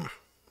 dumb.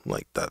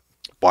 Like that,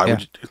 why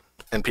would Yeah, you do?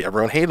 And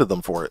everyone hated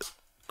them for it.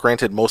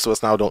 Granted, most of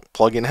us now don't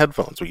plug in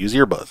headphones; we use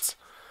earbuds.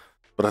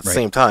 But at the right.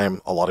 same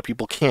time, a lot of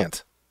people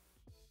can't.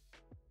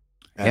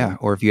 Yeah, And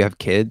or if you have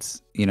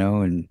kids,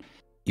 and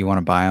you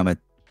wanna buy them a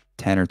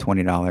 $10 or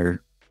 $20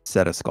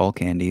 set of Skull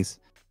candies,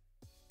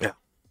 yeah,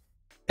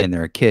 and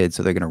they're a kid,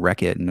 so they're gonna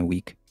wreck it in a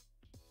week.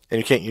 and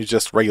you can't use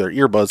just regular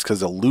earbuds because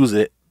they'll lose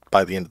it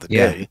by the end of the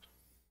Yeah. day.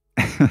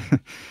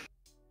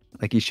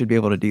 Like, you should be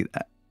able to do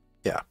that.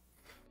 Yeah.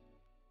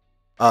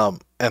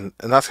 And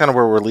that's kind of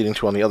where we're leading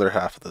to on the other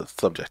half of the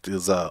subject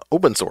is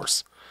open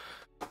source.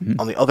 Mhm.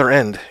 On the other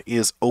end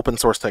is open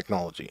source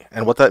technology,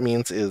 and what that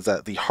means is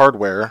that the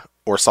hardware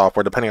or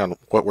software, depending on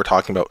what we're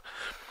talking about,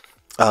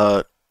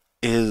 uh,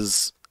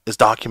 is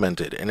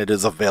documented and it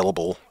is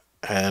available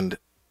and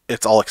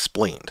it's all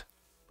explained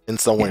in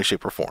some way, Yeah.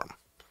 shape, or form.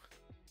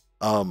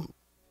 Um,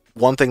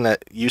 One thing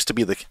that used to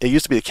be the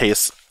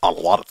case on a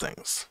lot of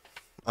things,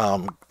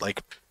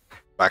 like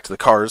back to the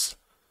cars,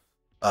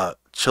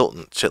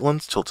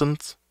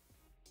 Chiltons,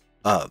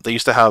 they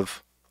used to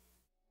have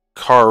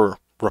car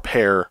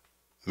repair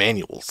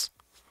manuals.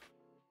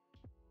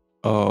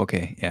 Oh,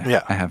 okay, yeah,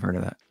 Yeah, I have heard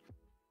of that.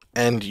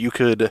 and you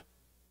could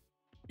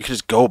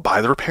just go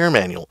buy the repair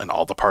manual, and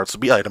all the parts would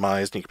be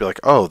itemized, and you could be like,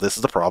 "Oh, this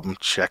is the problem.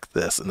 Check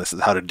this, and this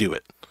is how to do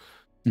it."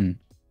 Mm,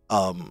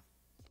 Um,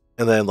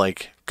 and then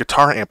like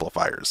guitar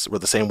amplifiers were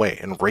the same way,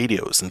 and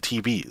radios and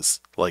TVs.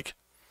 Like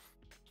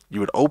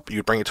you'd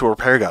bring it to a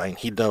repair guy, and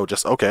he'd know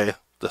just okay,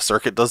 the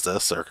circuit does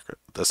this, or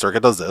the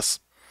circuit does this.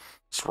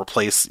 Just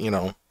replace,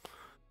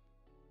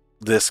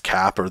 this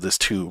cap or this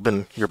tube,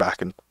 and you're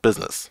back in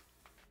business.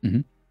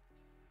 mhm,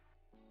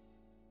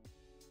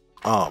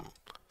 Um,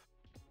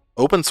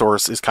 Open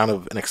source is kind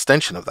of an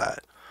extension of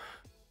that,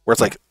 where it's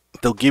yeah, like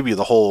they'll give you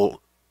the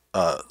whole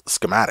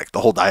schematic, the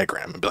whole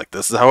diagram, and be like,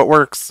 "This is how it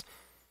works."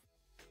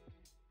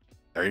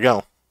 There you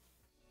go.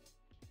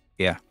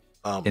 yeah,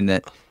 Um, and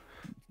that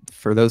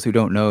for those who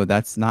don't know,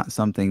 that's not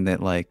something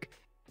that, like,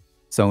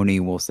 Sony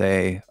will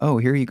say, "Oh,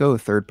 here you go,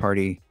 third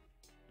party,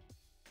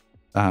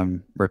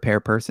 repair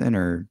person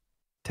or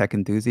tech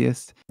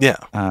enthusiast. yeah,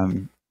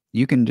 Um,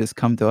 you can just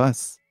come to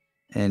us,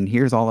 and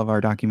here's all of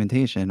our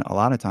documentation." A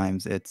lot of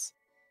times, it's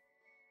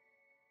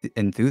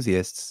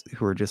enthusiasts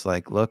who are just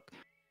like, "Look,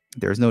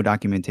 there's no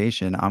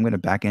documentation. I'm gonna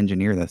back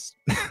engineer this."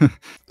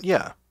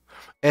 yeah.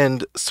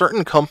 And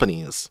certain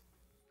companies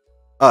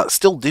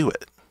still do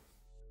it.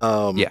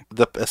 Yeah.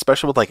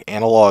 Especially with like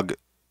analog,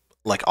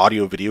 like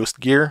audio video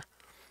gear.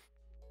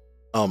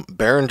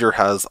 Behringer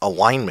has a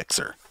line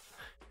mixer,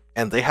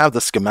 and they have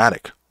the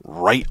schematic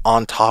right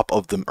on top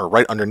of them or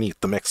right underneath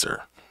the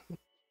mixer.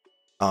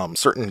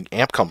 Certain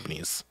amp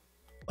companies,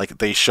 like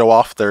they show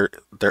off their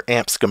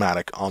amp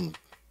schematic on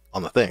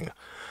the thing,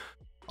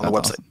 on the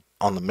That's website, awesome.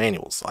 on the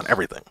manuals, on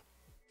everything.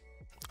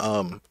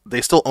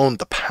 They still own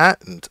the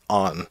patent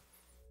on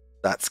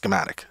that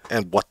schematic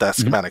and what that Mhm,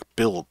 schematic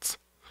builds,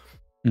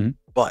 mhm.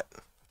 but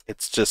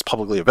it's just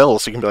publicly available,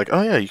 so you can be like,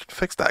 oh yeah, you can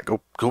fix that.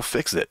 Go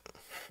fix it.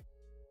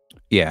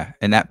 Yeah,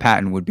 and that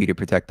patent would be to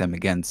protect them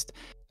against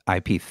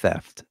IP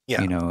theft.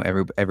 Yeah,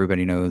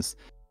 Everybody knows,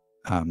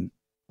 um,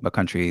 a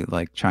country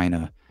like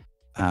China,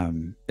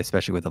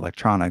 especially with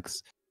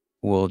electronics,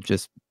 will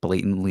just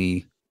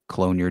blatantly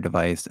clone your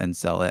device and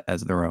sell it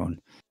as their own,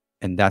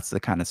 and that's the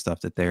kind of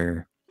stuff that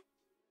they're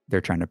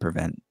trying to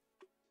prevent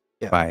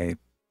yeah.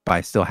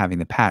 by still having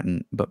the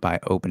patent, but by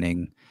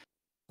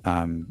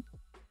um,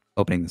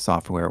 opening the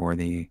software or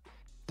the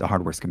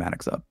hardware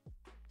schematics up.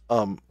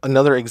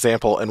 Another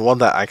example, and one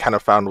that I kind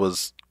of found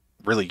was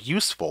really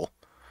useful,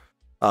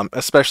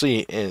 especially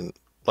in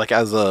like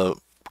as a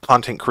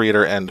content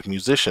creator and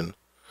musician,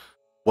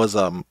 was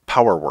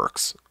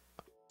PowerWorks.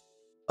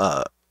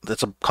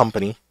 That's a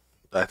company.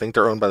 I think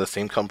they're owned by the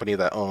same company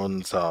that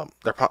owns.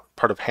 They're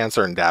part of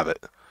Hanser and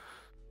Davitt,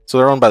 so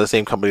they're owned by the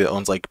same company that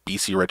owns like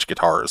BC Rich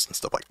guitars and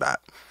stuff like that.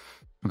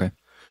 Okay.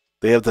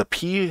 They have the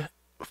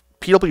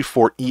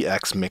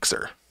PW4EX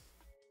mixer.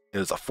 It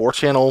is a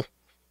 4-channel,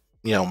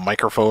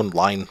 microphone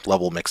line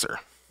level mixer.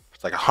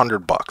 It's like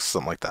 $100,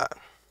 something like that.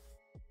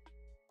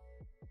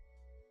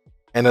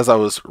 And as I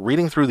was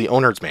reading through the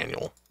owner's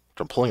manual, which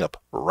I'm pulling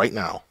up right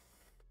now,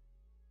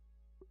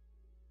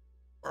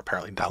 Or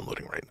apparently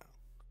downloading right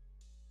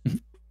now.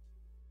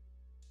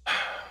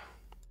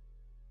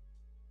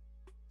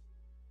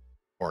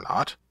 Or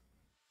not.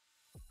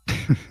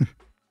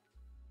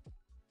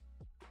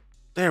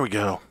 There we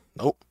go.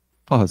 Nope.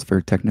 Pause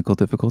for technical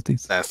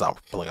difficulties. That's not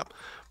pulling up.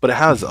 But it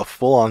has a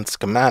full-on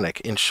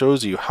schematic and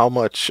shows you how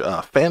much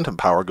phantom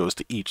power goes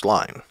to each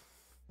line.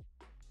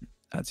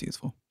 That's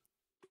useful.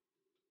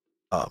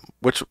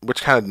 Which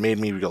kind of made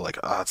me go like,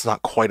 it's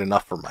not quite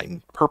enough for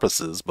my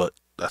purposes, but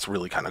that's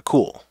really kind of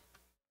cool.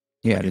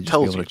 Yeah, like to it just be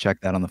tells able you. to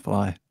check that on the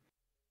fly.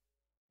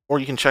 Or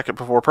you can check it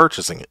before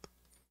purchasing it.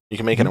 You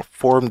can make an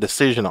informed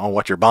decision on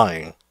what you're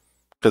buying.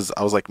 Because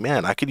I was like,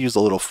 man, I could use a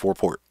little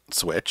 4-port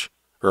switch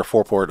or a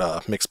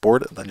 4-port mixed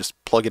board, and then just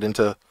plug it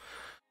into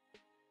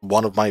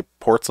one of my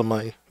ports on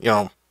my,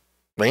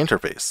 my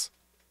interface.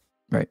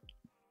 Right.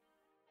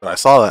 But I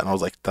saw that and I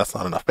was like, that's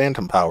not enough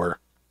phantom power.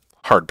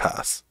 Hard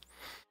pass.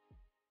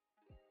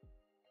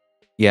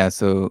 Yeah,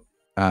 so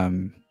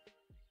who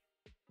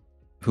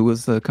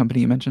was the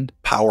company you mentioned?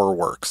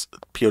 PowerWorks.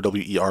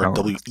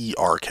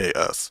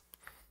 PowerWerks.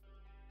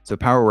 So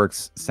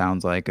PowerWorks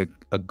sounds like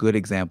a good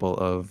example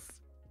of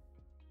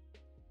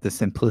the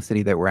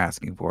simplicity that we're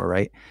asking for,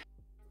 right?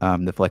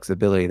 The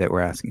flexibility that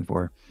we're asking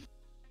for.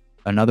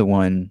 Another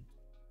one,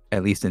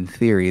 at least in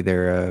theory,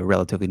 they're a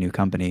relatively new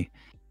company,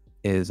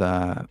 is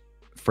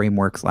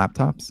Frameworks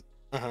laptops.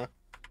 Have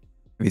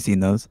you seen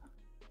those?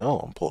 Oh,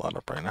 I'm pulling that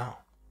up right now.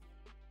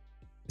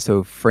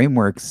 So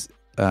Frameworks,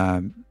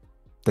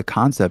 the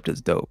concept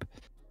is dope.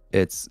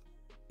 It's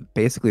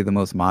basically the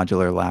most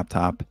modular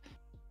laptop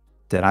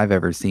that I've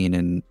ever seen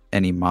in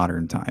any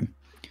modern time.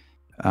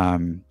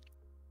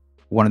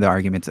 One of the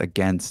arguments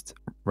against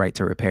right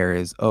to repair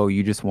is, oh,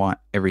 you just want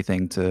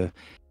everything to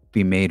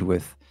be made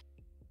with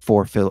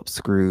 4 Phillips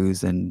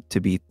screws and to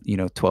be,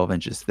 12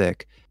 inches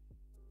thick.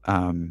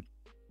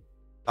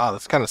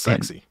 That's kind of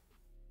sexy.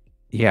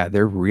 Yeah,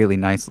 they're really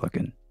nice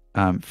looking.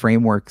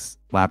 Frameworks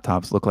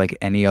laptops look like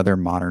any other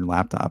modern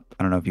laptop.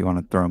 I don't know if you want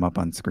to throw them up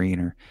on screen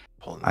or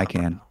I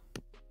can,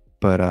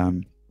 but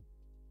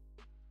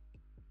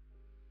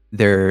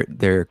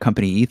their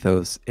company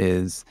ethos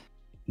is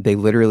they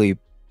literally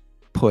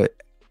put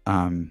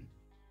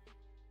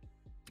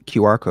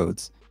QR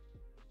codes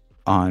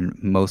on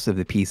most of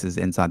the pieces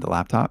inside the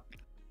laptop.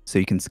 So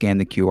you can scan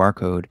the QR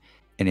code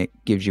and it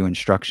gives you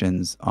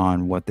instructions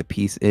on what the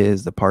piece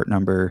is, the part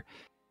number,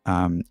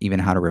 even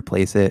how to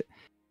replace it.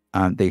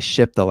 They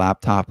ship the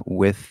laptop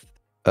with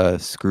a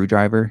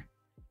screwdriver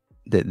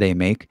that they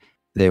make.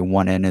 The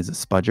one end is a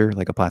spudger,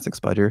 like a plastic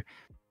spudger.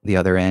 The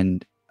other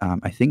end,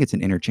 I think it's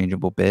an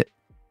interchangeable bit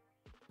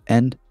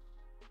end,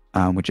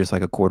 which is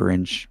like a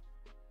 1/4-inch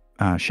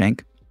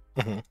shank,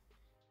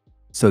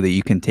 so that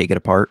you can take it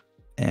apart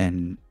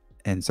and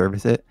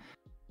service it.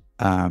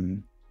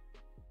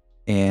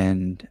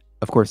 And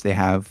of course, they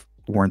have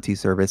warranty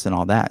service and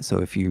all that. So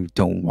if you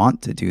don't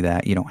want to do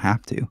that, you don't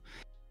have to.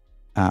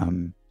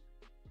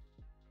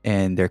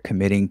 And they're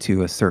committing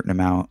to a certain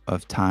amount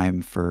of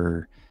time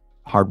for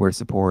hardware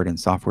support and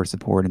software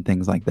support and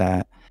things like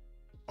that.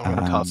 I'm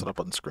gonna toss it up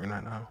on the screen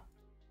right now.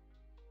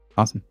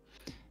 Awesome.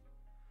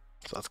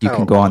 So that's you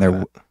can go on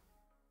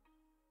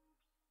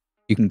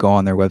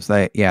their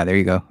website. Yeah, there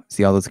you go.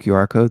 See all those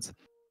QR codes?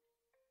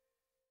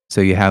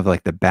 So you have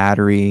like the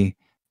battery,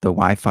 the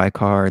Wi-Fi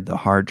card, the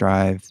hard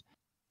drive,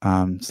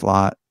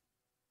 slot,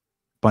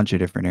 bunch of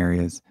different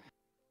areas.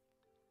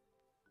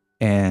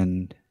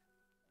 And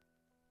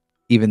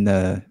even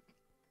the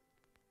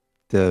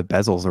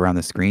bezels around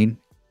the screen,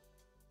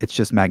 it's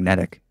just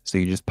magnetic. So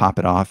you just pop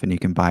it off and you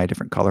can buy a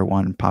different color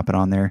one and pop it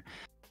on there.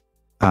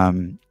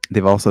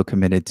 They've also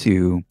committed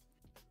to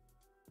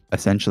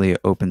essentially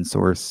open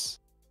source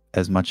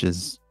as much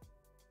as,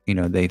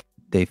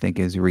 they think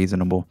is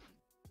reasonable.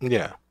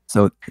 Yeah.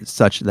 So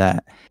such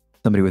that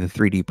somebody with a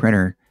 3D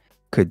printer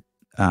could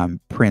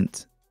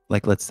print,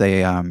 like let's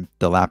say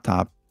the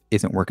laptop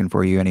isn't working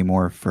for you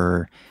anymore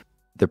for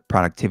the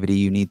productivity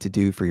you need to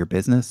do for your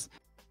business,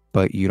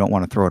 but you don't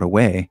want to throw it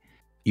away.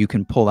 You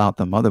can pull out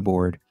the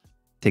motherboard,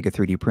 take a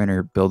 3D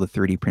printer, build a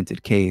 3D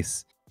printed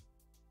case,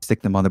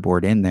 stick the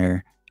motherboard in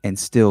there, and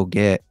still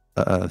get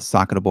a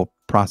socketable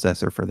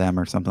processor for them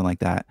or something like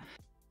that.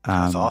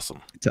 That's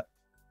awesome.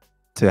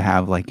 To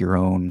have like your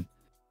own,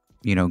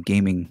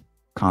 gaming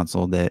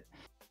console that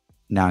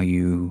now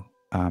you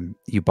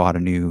bought a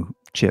new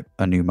chip,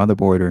 a new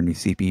motherboard or a new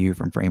CPU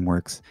from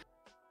Frameworks,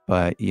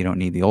 but you don't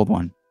need the old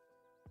one.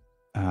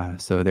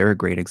 So they're a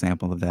great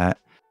example of that.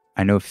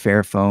 I know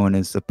Fairphone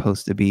is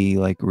supposed to be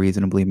like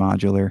reasonably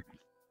modular,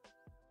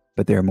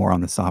 but they're more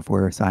on the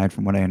software side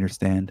from what I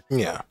understand.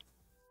 Yeah.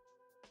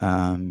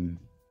 Who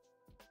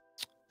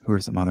are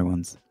some other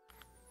ones?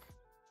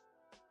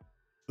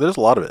 There's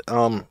a lot of it.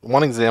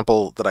 One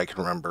example that I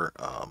can remember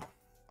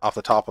off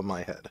the top of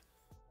my head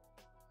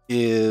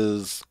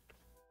is,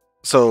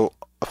 so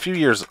many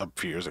years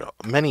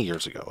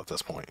ago at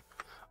this point,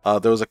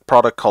 there was a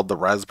product called the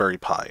Raspberry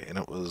Pi, and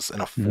it was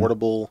an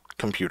affordable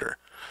computer.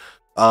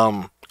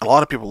 A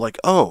lot of people were like,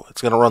 oh,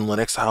 it's going to run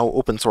Linux. How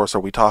open source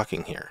are we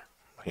talking here?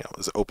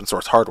 Is it open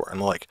source hardware? And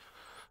they're like,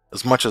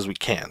 as much as we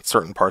can.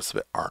 Certain parts of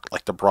it aren't,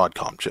 like the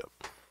Broadcom chip.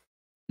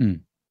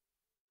 Mm.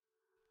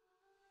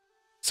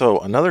 So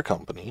another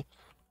company,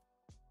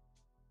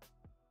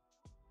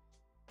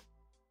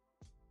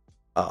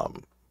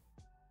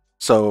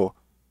 so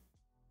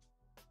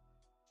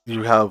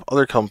you have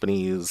other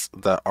companies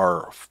that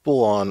are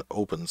full-on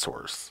open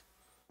source,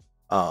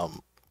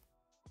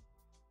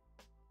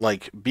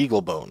 like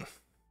BeagleBone,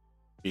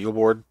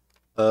 BeagleBoard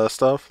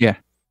stuff Yeah.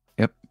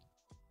 Yep.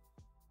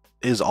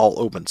 is all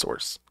open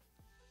source.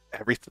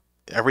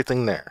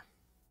 Everything there,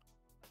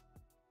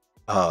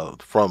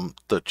 from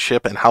the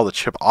chip and how the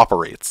chip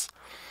operates,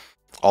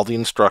 all the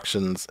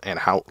instructions and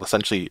how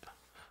essentially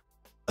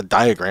a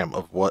diagram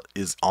of what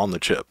is on the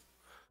chip,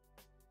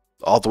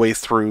 all the way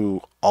through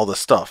all the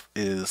stuff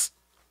is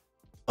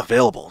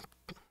available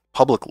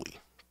publicly.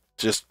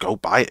 Just go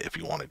buy it if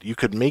you wanted. You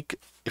could make,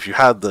 if you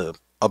had the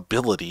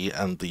ability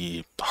and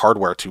the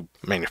hardware to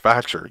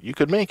manufacture, you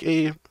could make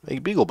a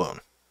BeagleBone.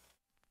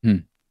 Hmm.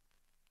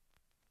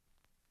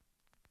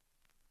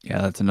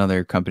 Yeah, that's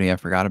another company I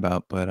forgot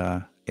about, but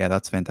yeah,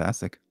 that's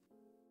fantastic.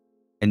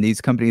 And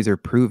these companies are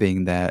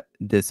proving that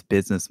this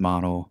business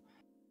model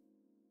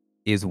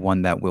is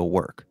one that will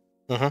work,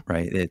 Mm-hmm.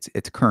 right?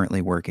 It's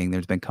currently working.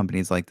 There's been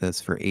companies like this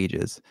for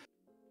ages.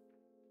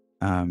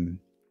 Um,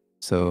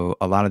 so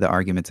a lot of the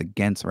arguments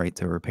against right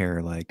to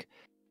repair, like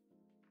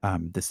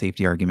the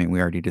safety argument we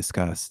already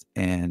discussed,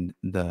 and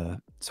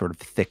the sort of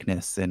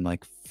thickness and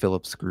like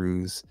Phillips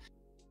screws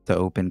to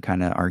open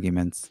kind of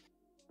arguments.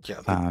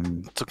 Yeah,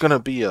 Um, it's going to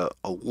be a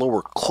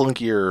lower,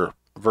 clunkier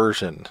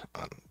version.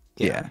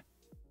 yeah.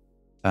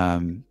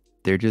 Um,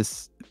 they're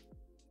just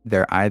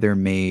they're either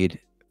made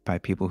by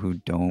people who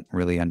don't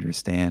really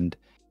understand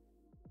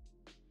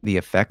the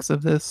effects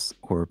of this,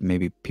 or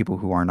maybe people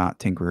who are not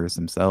tinkerers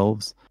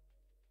themselves,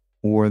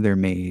 or they're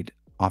made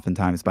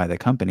oftentimes by the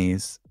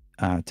companies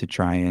to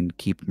try and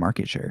keep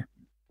market share.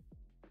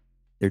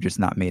 They're just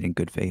not made in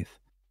good faith.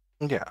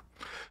 Yeah.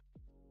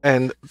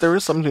 And there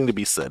is something to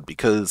be said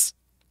because,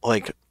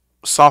 like,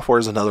 software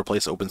is another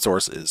place open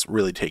source is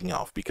really taking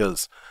off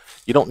because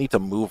you don't need to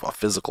move a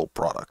physical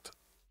product.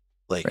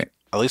 Like, Right.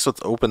 at least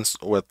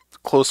with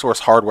closed source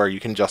hardware, you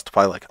can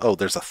justify like, oh,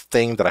 there's a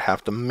thing that I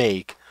have to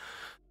make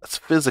that's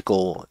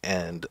physical,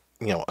 and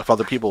if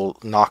other people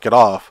knock it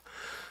off,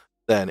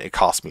 then it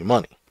costs me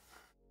money.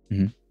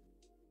 Mhm.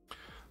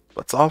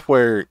 But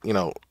software,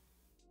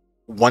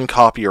 one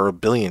copy or a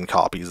billion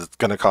copies, it's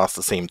going to cost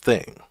the same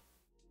thing,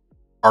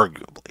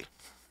 arguably.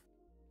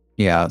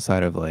 Yeah,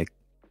 outside of like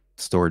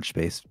storage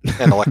space.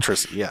 And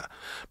electricity, yeah.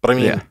 But I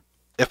mean, Yeah.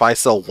 if I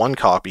sell one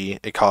copy,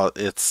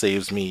 it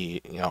saves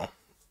me,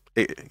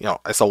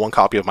 I sell one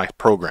copy of my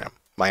program,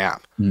 my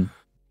app. Mhm.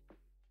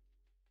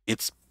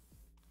 It's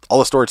all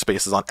the storage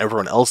space is on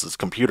everyone else's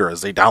computer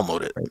as they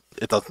download it. Right.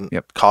 It doesn't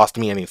Yep. cost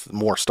me any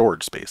more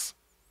storage space.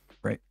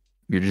 Right.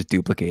 You're just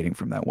duplicating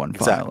from that one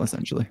file, Exactly.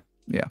 essentially.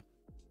 Yeah.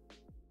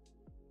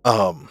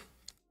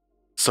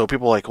 So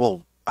people are like,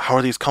 well, how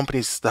are these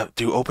companies that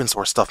do open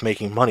source stuff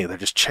making money? They're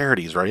just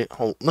charities, right?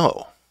 Well,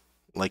 no.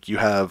 Like you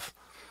have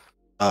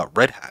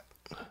Red Hat,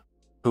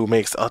 who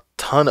makes a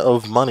ton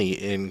of money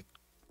in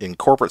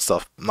corporate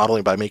stuff, not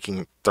only by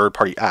making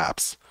third-party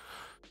apps,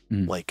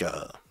 Mhm. like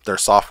their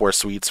software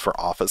suites for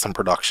office and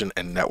production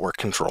and network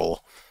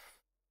control,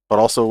 but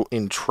also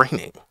in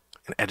training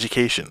and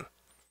education.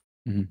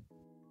 Mhm.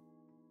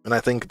 And I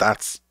think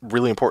that's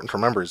really important to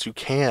remember is you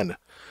can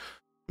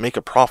make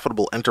a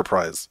profitable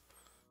enterprise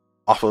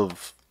off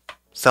of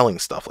selling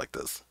stuff like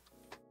this.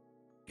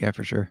 Yeah,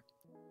 for sure.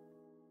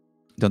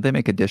 Don't they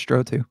make a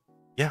distro too?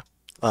 Yeah.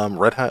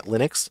 Red Hat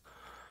Linux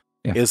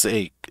Yeah.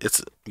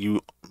 it's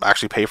you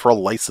actually pay for a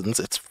license.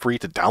 It's free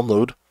to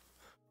download,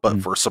 but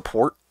Mhm. for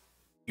support,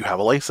 you have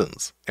a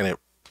license, and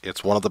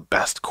it's one of the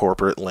best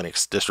corporate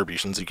Linux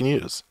distributions you can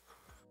use.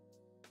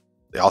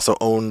 They also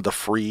own the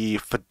free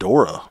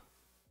Fedora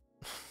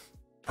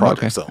Oh, okay.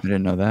 project. So I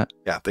didn't know that.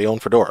 yeah, they own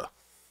Fedora.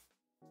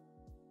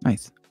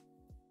 Nice.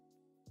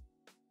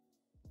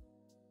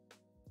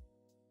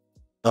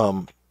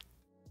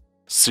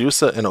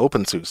 SUSE and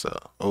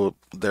OpenSUSE,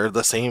 they're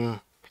the same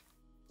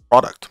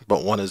product,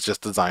 but one is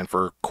just designed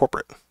for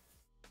corporate.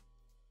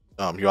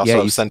 You also Yeah,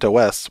 have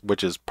CentOS,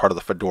 which is part of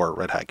the Fedora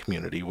Red Hat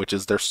community, which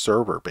is their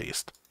server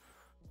based.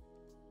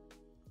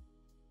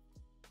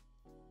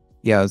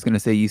 Yeah, I was gonna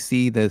say you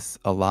see this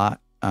a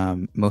lot.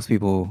 Most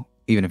people,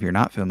 even if you're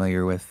not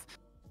familiar with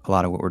a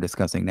lot of what we're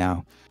discussing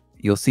now,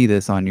 you'll see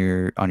this on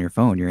your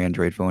phone, your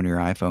Android phone, your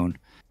iPhone.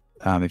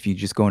 If you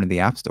just go into the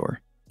App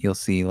Store, you'll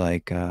see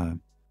like I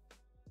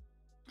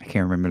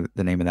can't remember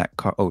the name of that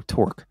car. Oh,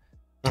 Torque.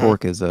 Mhm.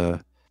 Torque is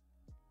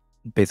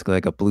basically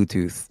like a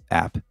Bluetooth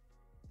app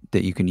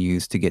that you can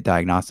use to get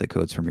diagnostic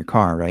codes from your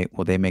car, right?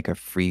 Well, they make a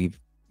free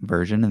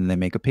version and they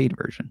make a paid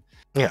version.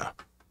 Yeah.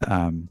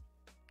 Um,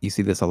 you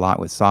see this a lot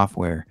with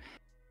software,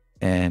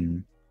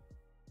 and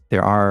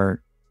there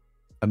are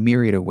a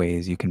myriad of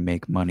ways you can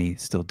make money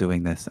still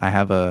doing this. I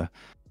have a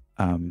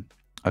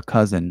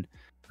cousin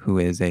who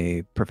is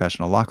a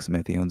professional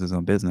locksmith. He owns his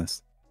own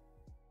business,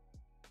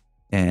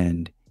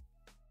 and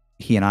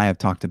he and I have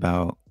talked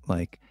about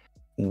like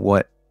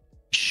what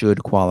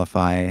should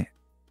qualify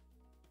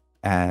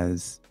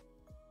as,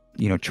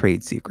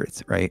 trade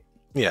secrets, right?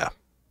 Yeah.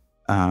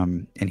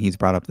 And he's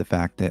brought up the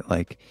fact that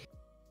like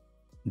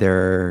there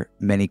are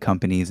many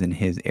companies in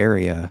his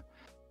area,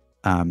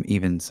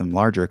 even some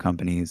larger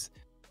companies,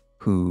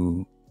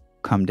 who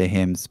come to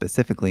him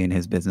specifically in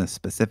his business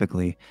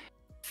specifically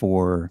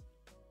for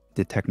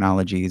the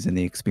technologies and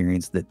the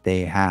experience that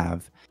they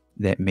have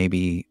that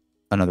maybe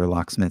another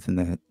locksmith in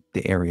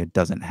the area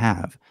doesn't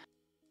have.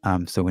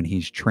 So when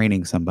he's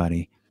training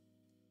somebody,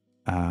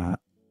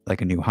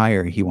 like a new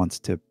hire, he wants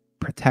to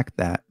protect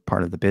that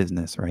part of the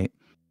business, right?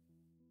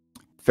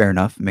 Fair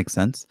enough, makes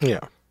sense. Yeah.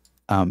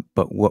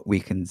 But what we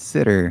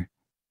consider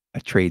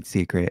a trade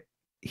secret,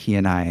 he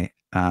and I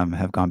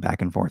have gone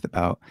back and forth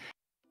about,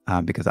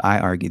 because I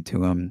argued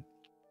to him,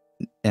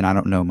 and I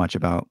don't know much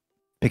about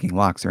picking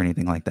locks or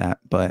anything like that,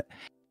 but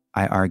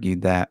I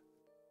argued that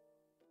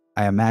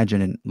I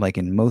imagine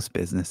in most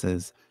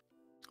businesses,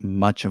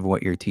 much of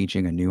what you're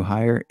teaching a new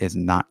hire is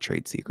not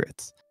trade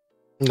secrets.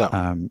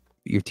 No.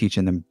 You're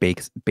teaching them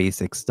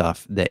basic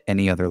stuff that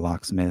any other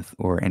locksmith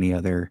or any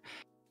other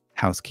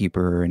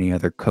housekeeper or any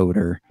other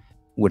coder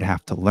would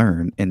have to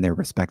learn in their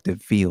respective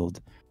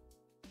field,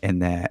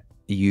 and that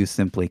you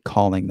simply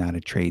calling that a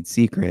trade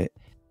secret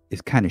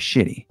is kind of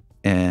shitty.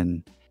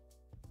 And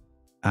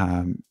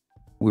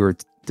we were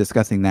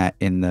discussing that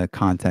in the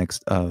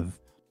context of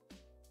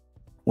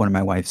one of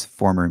my wife's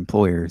former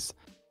employers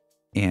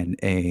and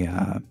a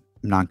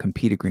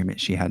non-compete agreement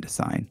she had to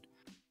sign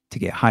to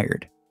get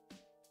hired.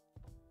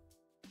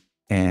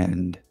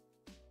 And,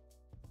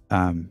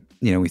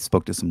 we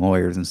spoke to some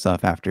lawyers and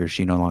stuff after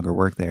she no longer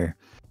worked there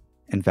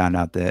and found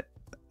out that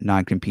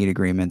non-compete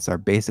agreements are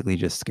basically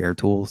just scare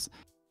tools.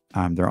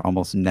 They're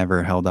almost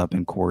never held up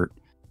in court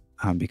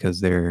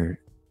because they're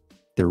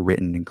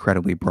written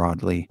incredibly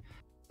broadly.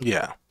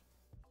 Yeah.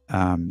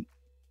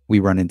 We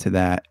run into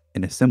that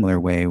in a similar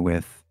way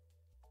with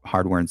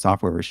hardware and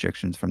software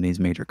restrictions from these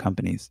major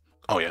companies.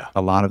 Oh, yeah.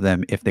 A lot of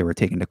them, if they were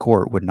taken to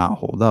court, would not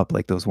hold up,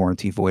 like those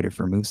warranty voided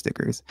for move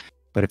stickers.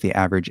 But if the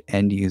average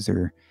end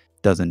user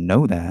doesn't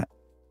know that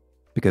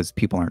because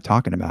people aren't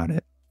talking about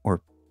it,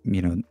 or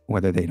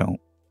whether they don't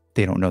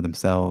know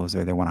themselves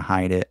or they want to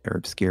hide it or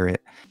obscure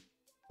it,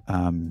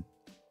 the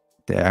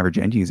average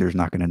end user is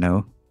not going to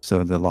know.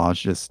 So the laws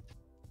just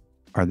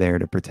are there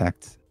to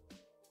protect,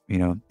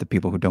 the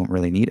people who don't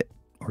really need it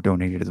or don't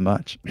need it as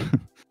much.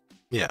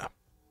 Yeah.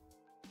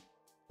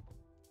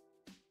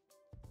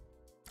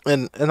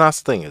 And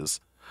that's the thing is,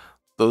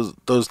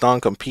 those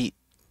non-compete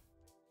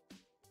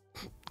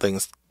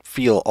things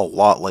feel a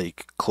lot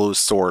like closed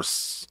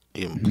source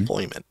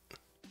employment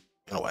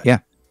in a way. Yeah.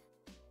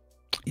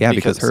 Yeah,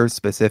 because her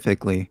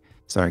specifically.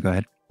 Sorry, go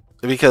ahead.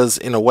 Because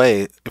in a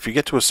way, if you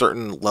get to a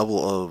certain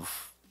level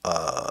of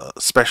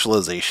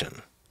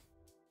specialization,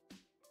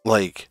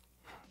 like,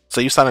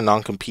 say you sign a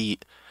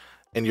non-compete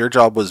and your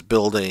job was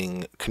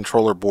building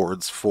controller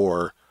boards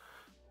for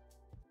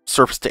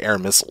surface-to-air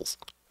missiles,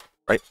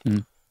 right?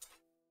 Mm.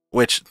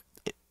 Which,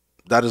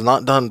 that is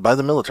not done by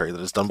the military,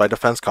 that is done by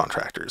defense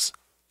contractors.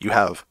 You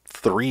have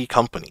 3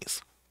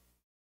 companies.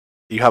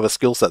 You have a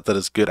skill set that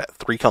is good at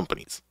 3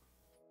 companies.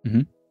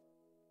 Mm-hmm.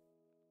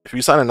 If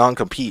you sign a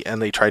non-compete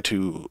and they try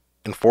to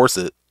enforce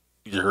it,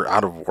 you're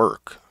out of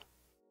work.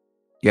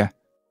 Yeah.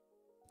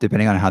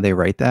 Depending on how they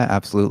write that,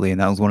 absolutely.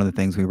 And that was one of the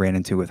things we ran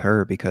into with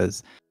her,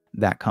 because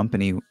that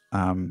company,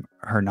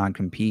 her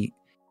non-compete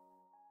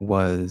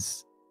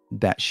was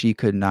that she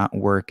could not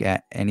work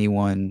at any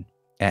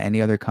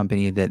other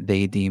company that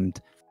they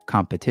deemed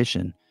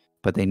competition,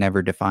 but they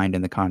never defined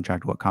in the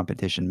contract what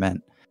competition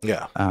meant.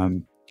 Yeah.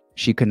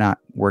 She could not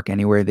work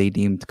anywhere they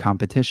deemed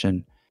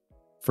competition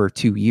for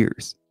 2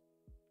 years.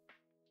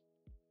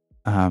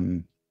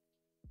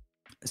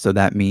 So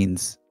that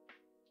means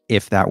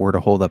if that were to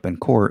hold up in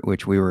court,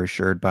 which we were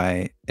assured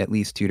by at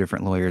least 2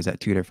 different lawyers at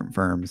 2 different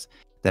firms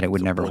that it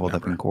would never hold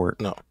up in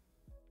court. No.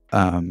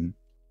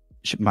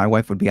 My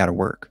wife would be out of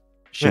work.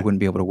 She Yeah. wouldn't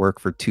be able to work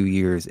for 2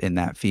 years in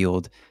that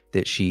field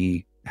that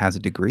she has a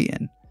degree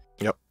in.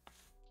 Yep.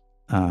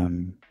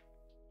 And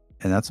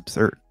that's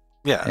absurd.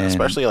 Yeah, and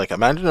especially like,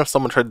 imagine if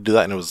someone tried to do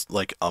that and it was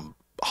like a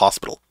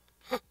hospital.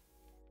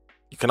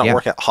 You cannot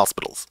work at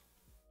hospitals.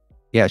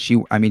 Yeah, she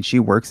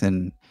works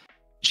in,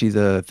 she's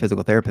a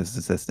physical therapist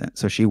assistant,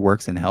 so she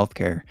works in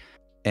healthcare.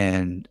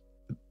 And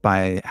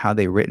by how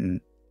they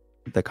written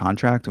the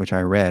contract, which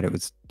I read, it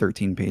was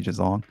 13 pages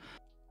long.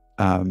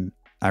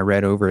 I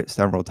read over it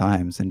several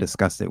times and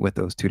discussed it with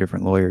those 2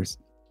 different lawyers.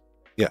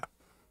 Yeah.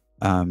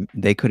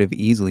 They could have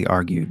easily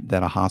argued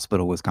that a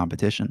hospital was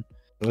competition.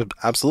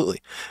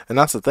 Absolutely. And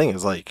that's the thing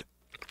is, like,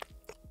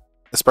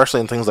 especially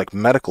in things like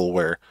medical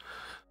where,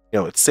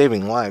 it's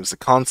saving lives, the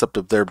concept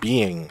of there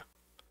being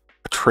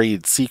a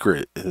trade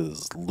secret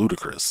is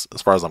ludicrous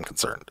as far as I'm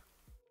concerned.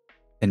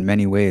 In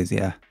many ways,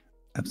 yeah.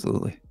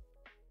 Absolutely.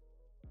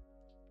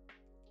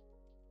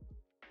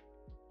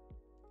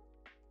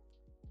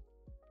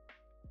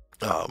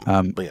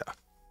 But yeah.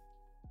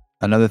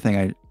 Another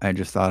thing I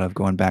just thought of,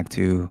 going back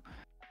to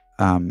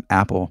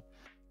Apple,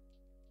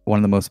 one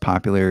of the most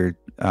popular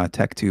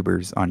tech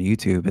tubers on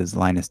YouTube is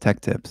Linus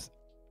Tech Tips.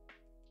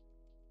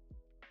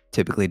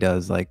 Typically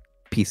does like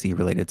PC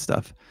related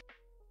stuff.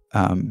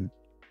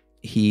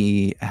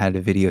 He had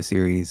a video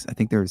series. I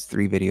think there was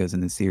 3 videos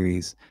in the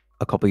series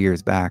a couple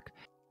years back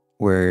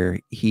where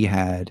he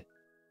had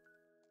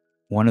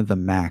one of the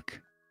Mac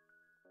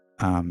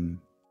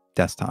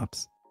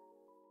desktops,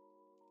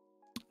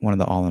 one of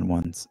the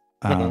all-in-ones,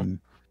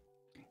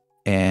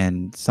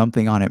 and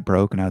something on it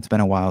broke. Now it's been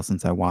a while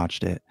since I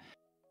watched it,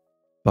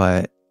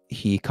 but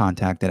he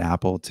contacted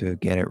Apple to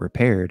get it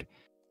repaired,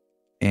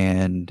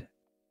 and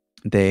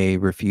they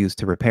refused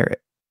to repair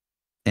it.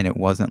 And it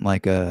wasn't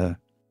like a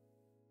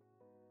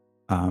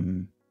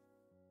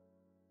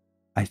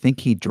I think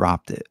he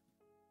dropped it.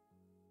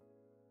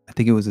 I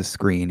think it was a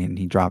screen, and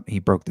he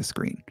broke the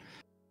screen.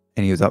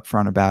 And he was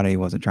upfront about it. He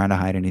wasn't trying to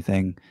hide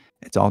anything.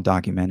 It's all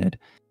documented.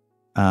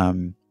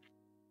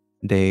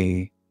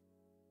 They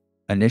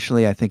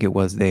initially, I think it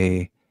was,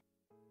 they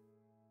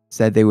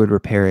said they would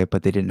repair it,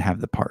 but they didn't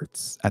have the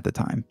parts at the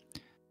time.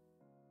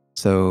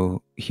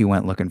 So he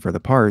went looking for the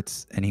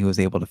parts, and he was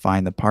able to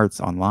find the parts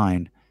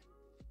online.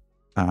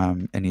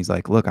 And he's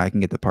like, look, I can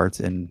get the parts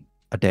in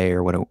a day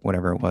or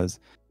whatever it was.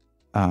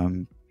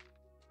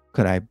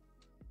 Could I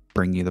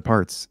bring you the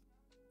parts?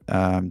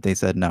 They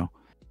said no,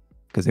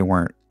 because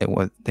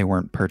they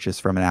weren't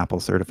purchased from an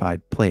Apple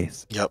certified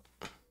place. Yep.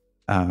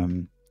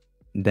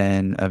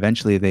 Then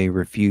eventually they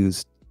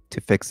refused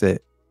to fix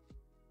it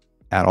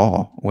at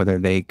all, whether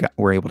they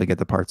were able to get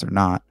the parts or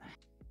not.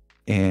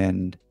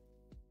 And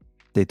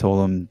they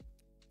told him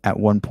at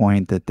one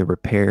point that the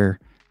repair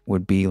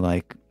would be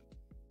like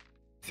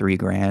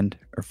 $3,000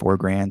 or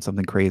 $4,000,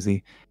 something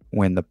crazy,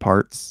 when the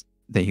parts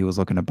that he was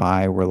looking to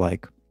buy were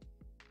like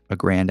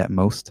 $1,000 at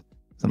most,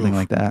 something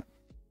like that.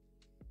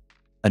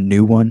 A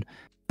new one,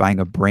 buying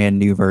a brand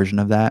new version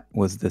of that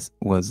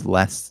was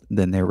less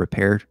than their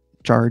repair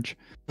charge.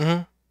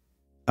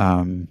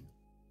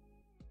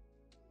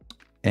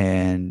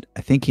 And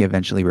I think he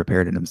eventually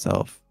repaired it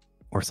himself,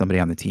 or somebody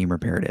on the team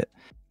repaired it.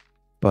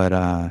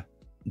 But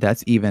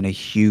that's even a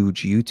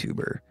huge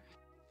YouTuber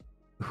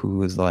who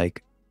was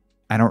like,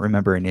 I don't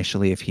remember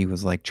initially if he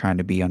was like trying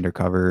to be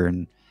undercover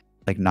and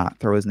like not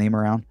throw his name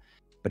around,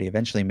 but he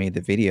eventually made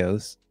the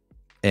videos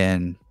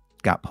and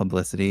got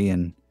publicity.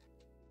 And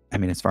I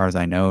mean, as far as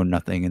I know,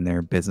 nothing in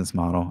their business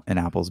model, in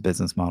Apple's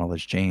business model,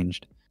 has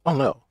changed. Oh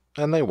no,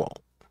 and they won't.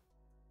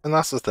 And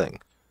that's the thing,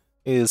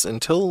 is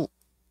until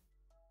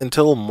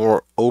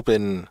more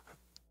open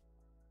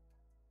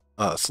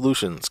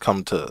solutions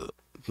come to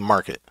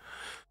market,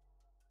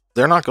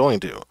 they're not going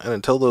to. And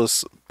until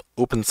those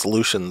open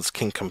solutions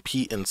can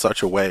compete in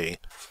such a way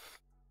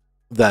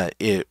that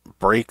it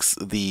breaks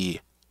the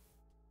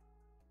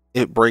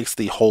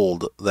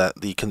hold that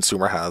the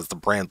consumer has, the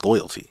brand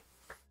loyalty,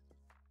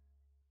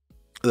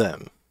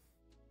 then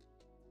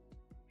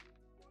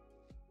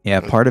yeah,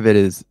 part of it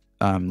is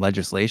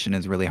legislation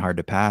is really hard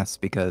to pass,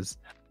 because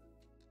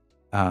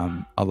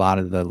a lot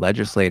of the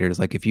legislators,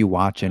 like if you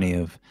watch any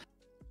of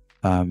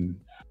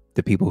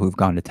the people who've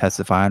gone to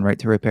testify on right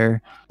to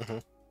repair,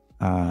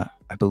 I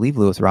believe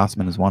Louis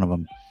Rossmann is one of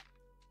them.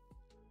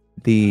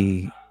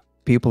 The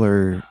people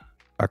are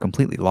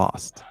completely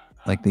lost.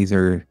 Like, these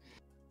are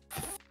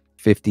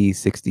 50,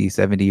 60,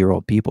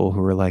 70-year-old people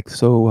who are like,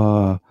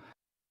 so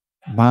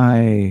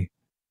my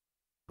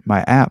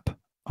app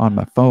on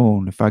my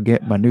phone, if I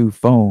get my new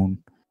phone,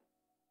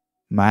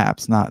 my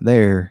app's not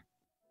there.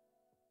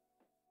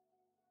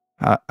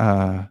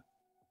 Can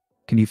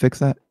you fix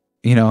that?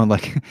 You know,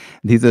 like,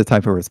 these are the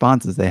type of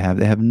responses they have.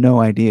 They have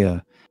no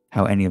idea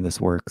how any of this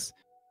works.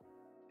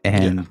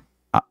 And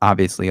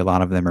obviously a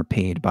lot of them are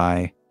paid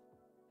by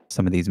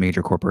some of these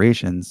major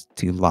corporations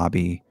to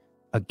lobby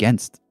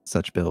against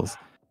such bills.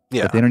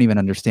 Yeah. But they don't even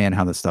understand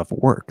how this stuff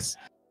works.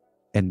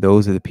 And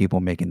those are the people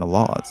making the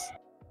laws.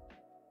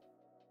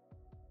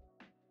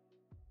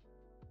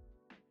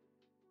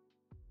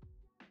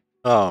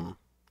 And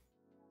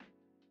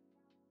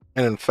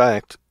in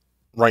fact,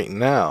 right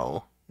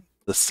now,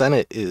 the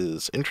Senate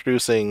is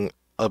introducing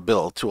a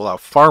bill to allow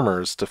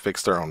farmers to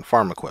fix their own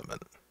farm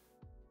equipment,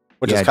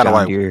 which is kind of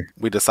why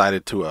we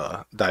decided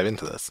to dive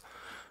into this.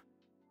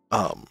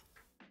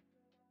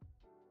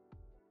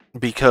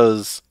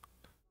 Because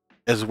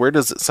as weird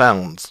as it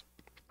sounds,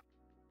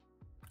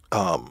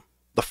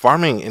 the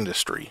farming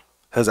industry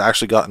has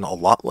actually gotten a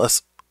lot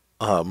less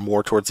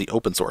more towards the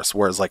open source,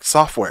 whereas like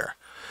software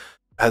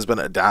has been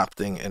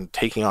adapting and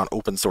taking on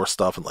open source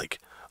stuff, and like,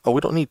 oh, we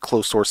don't need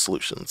closed source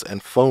solutions.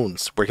 And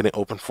phones, we're getting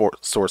open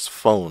source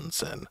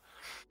phones and,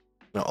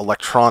 you know,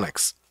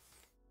 electronics.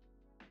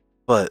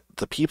 But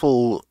the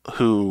people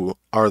who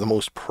are the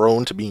most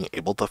prone to being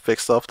able to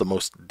fix stuff, the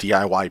most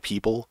DIY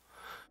people,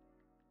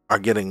 are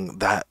getting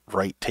that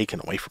right taken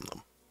away from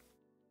them.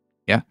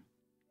 Yeah.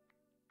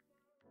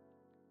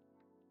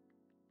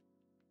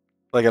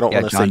 Like, I don't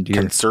want to say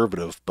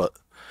conservative, but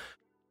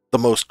the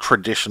most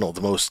traditional,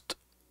 the most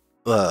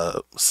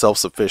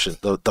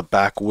self-sufficient, the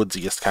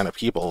backwoodziest kind of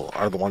people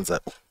are the ones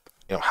that,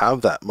 you know,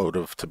 have that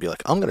motive to be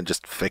like, I'm going to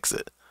just fix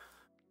it.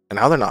 And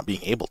how they're not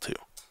being able to.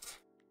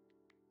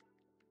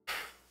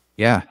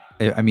 Yeah.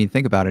 I mean,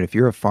 think about it. If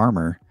you're a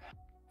farmer,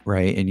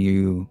 right,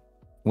 and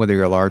whether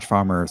you're a large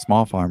farmer or a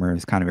small farmer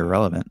is kind of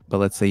irrelevant. But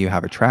let's say you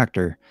have a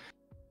tractor,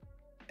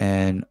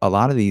 and a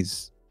lot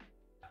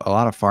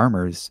of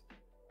farmers,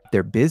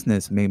 their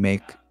business may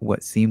make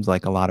what seems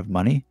like a lot of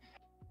money,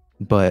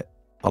 but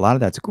a lot of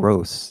that's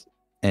gross.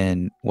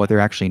 And what they're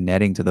actually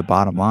netting to the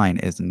bottom line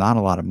is not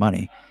a lot of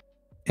money.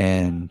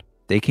 And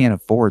they can't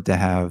afford to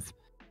have,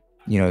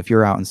 if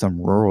you're out in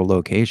some rural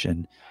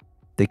location,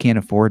 they can't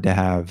afford to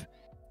have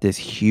this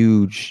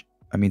huge.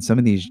 I mean, some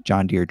of these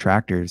John Deere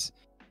tractors,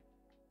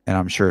 and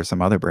I'm sure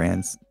some other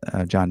brands,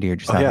 John Deere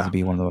just Oh happens yeah, to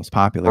be one of the most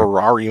popular.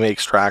 Ferrari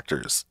makes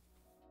tractors.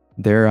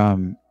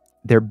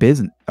 They're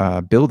business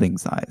building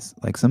size.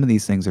 Like some of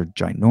these things are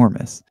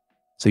ginormous.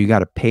 So you got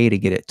to pay to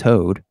get it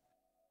towed,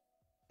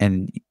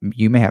 and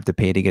you may have to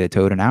pay to get it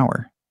towed an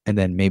hour, and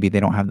then maybe they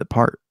don't have the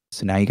part.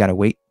 So now you got to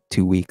wait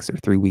 2 weeks or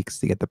 3 weeks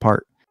to get the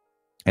part,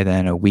 and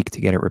then a week to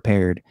get it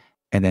repaired,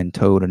 and then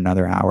towed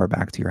another hour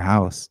back to your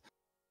house.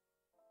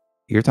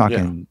 You're Yeah,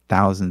 talking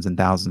thousands and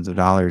thousands of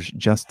dollars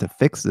just to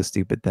fix the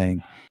stupid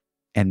thing.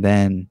 And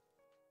then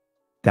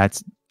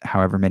that's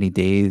however many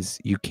days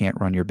you can't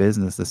run your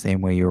business the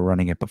same way you were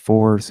running it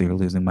before. So you're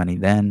losing money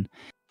then.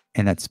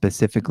 And that's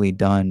specifically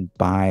done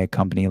by a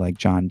company like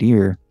John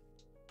Deere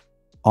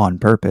on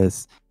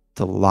purpose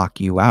to lock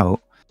you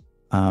out.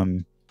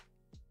 Um,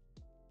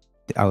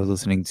 I was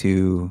listening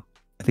to,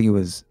 I think it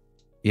was,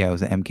 yeah, it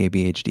was an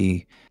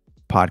MKBHD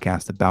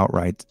podcast about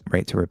right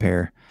to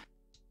repair.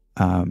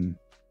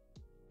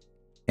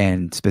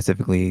 And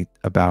specifically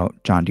about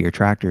John Deere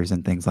tractors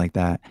and things like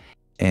that.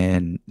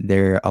 And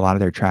a lot of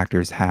their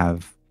tractors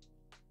have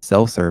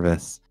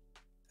self-service.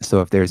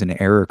 So if there's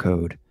an error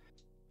code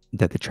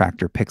that the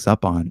tractor picks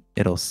up on,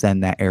 it'll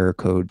send that error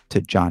code to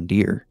John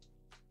Deere.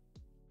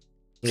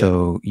 yeah,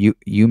 So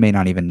you may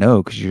not even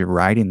know because you're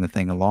riding the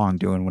thing along,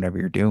 doing whatever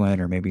you're doing,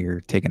 or maybe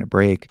you're taking a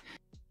break.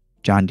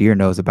 John Deere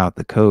knows about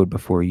the code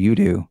before you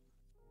do.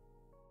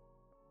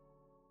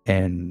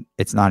 And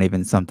it's not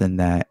even something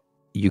that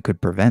you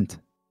could prevent.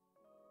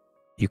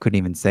 You couldn't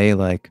even say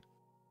like,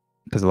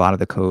 because a lot of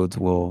the codes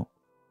will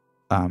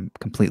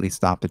completely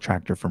stop the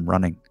tractor from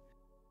running.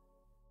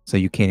 So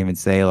you can't even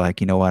say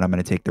like, you know what, I'm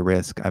going to take the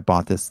risk. I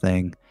bought this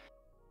thing.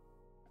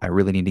 I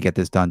really need to get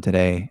this done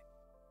today.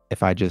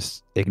 If I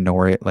just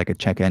ignore it like a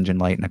check engine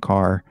light in a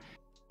car,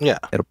 yeah,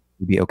 it'll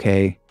be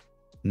okay.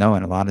 No,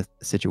 in a lot of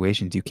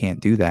situations, you can't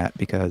do that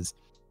because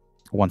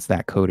once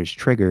that code is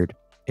triggered,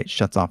 it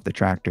shuts off the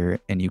tractor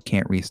and you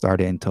can't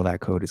restart it until that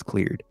code is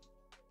cleared.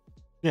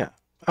 yeah,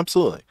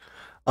 absolutely.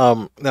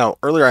 Now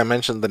earlier I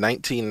mentioned the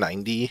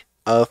 1990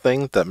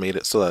 thing that made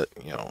it so that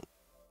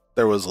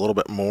there was a little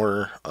bit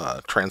more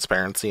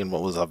transparency in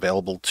what was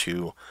available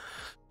to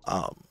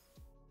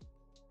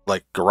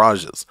like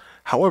garages.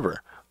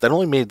 However, that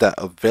only made that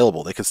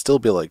available. They could still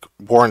be like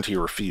warranty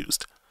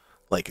refused.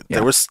 Like there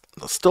Yeah. was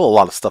still a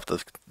lot of stuff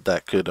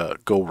that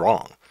could go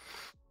wrong.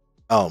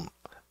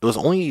 It was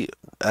only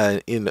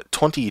in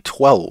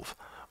 2012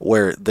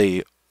 where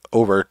they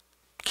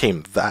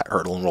overcame that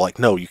hurdle and were like,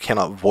 no, you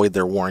cannot void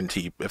their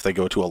warranty if they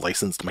go to a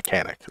licensed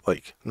mechanic.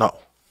 Like, no.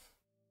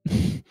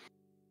 In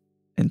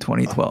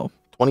 2012.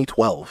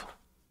 2012.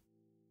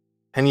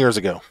 10 years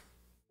ago.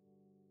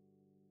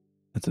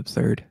 That's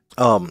absurd.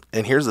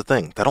 And here's the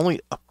thing. That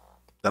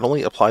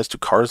only applies to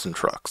cars and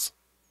trucks.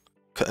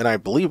 And I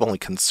believe only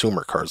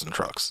consumer cars and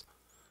trucks.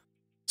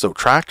 So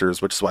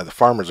tractors, which is why the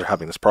farmers are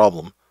having this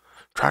problem,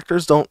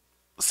 tractors don't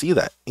see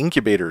that.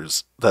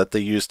 Incubators that they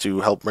use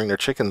to help bring their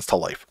chickens to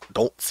life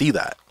don't see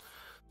that.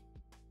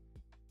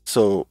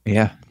 So,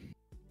 Yeah.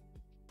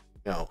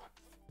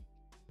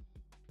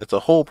 it's a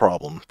whole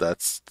problem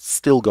that's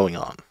still going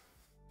on.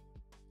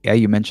 Yeah,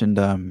 you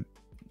mentioned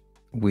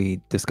we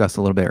discussed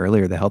a little bit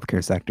earlier the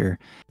healthcare sector.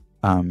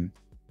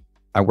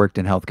 I worked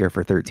in healthcare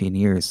for 13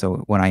 years, so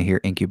when I hear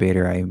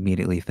incubator, I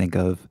immediately think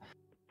of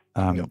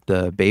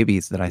the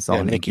babies that I saw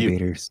in NICU.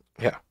 incubators.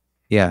 Yeah.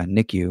 Yeah,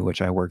 NICU,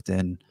 which I worked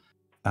in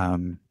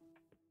on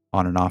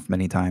and off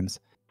many times.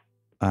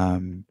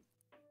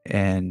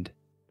 And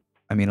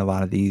I mean, a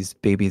lot of these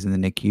babies in the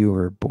NICU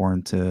were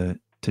born to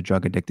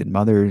drug addicted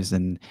mothers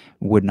and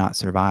would not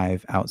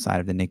survive outside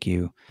of the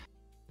NICU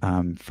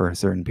for a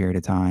certain period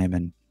of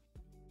time,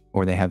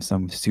 or they have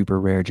some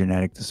super rare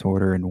genetic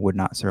disorder and would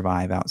not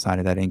survive outside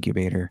of that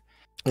incubator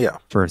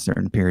for a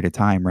certain period of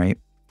time, right?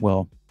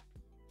 Well,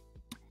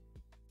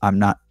 I'm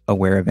not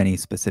aware of any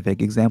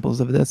specific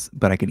examples of this,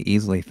 but I could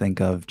easily think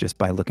of, just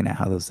by looking at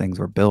how those things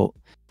were built,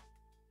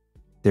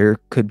 there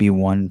could be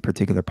one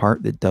particular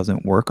part that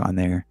doesn't work on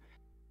there.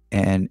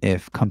 And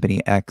if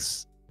company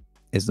X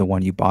is the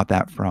one you bought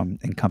that from,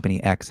 and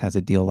company X has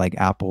a deal like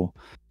Apple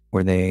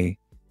where they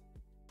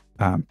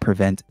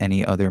prevent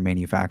any other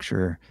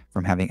manufacturer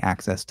from having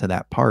access to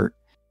that part,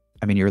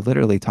 I mean, you're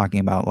literally talking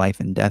about life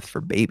and death for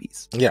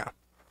babies. Yeah.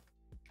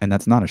 And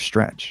that's not a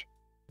stretch.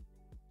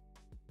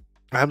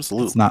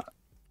 Absolutely. It's not.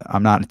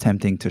 I'm not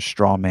attempting to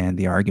straw man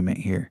the argument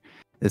here.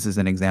 This is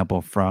an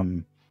example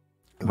from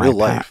real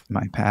life.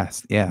 My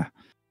past. Yeah.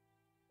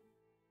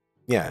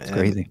 Yeah. It's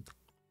crazy.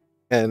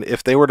 And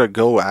if they were to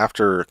go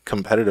after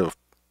competitive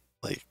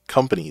like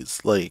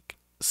companies, like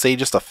say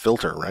just a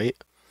filter, right?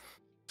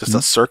 Just a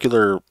Mhm.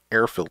 circular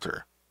air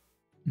filter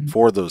Mhm.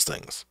 for those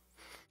things.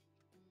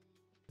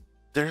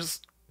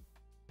 There's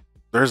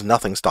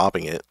nothing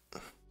stopping it.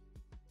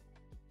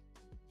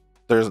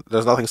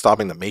 There's nothing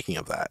stopping the making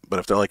of that. But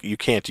if they're like, you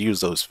can't use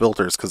those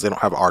filters because they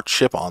don't have our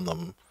chip on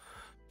them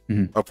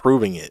Mhm.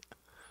 approving it,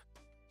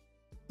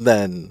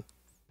 then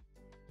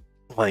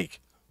like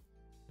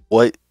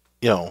what,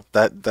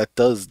 that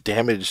does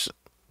damage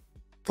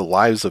the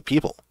lives of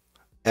people.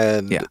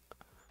 And Yeah.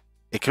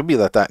 it could be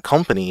that that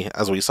company,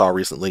 as we saw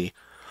recently,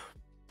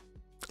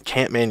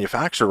 can't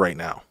manufacture right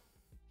now.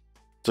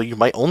 So you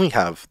might only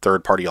have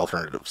third-party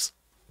alternatives.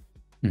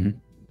 Mhm.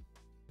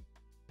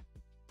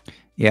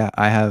 Yeah,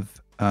 I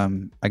have.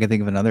 I can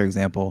think of another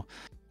example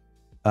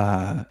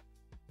uh,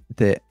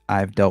 that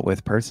I've dealt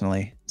with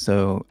personally.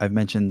 So I've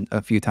mentioned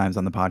a few times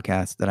on the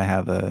podcast that I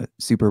have a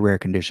super rare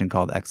condition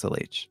called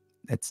XLH.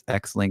 It's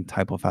X-linked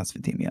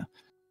hypophosphatemia.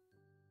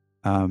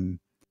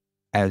 Um,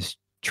 as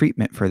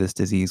treatment for this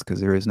disease,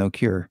 because there is no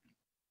cure,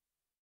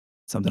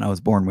 something I was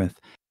born with,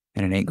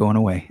 and it ain't going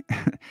away.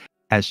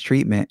 As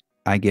treatment,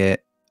 I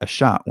get a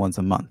shot once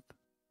a month.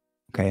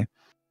 Okay,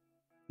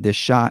 this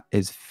shot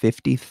is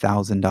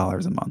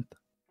 $50,000 a month.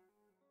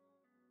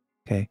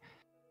 Okay,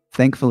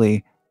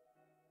 thankfully,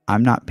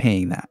 I'm not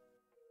paying that.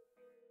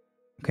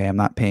 Okay, I'm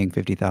not paying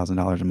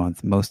 $50,000 a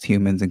month. Most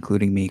humans,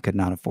 including me, could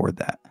not afford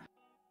that.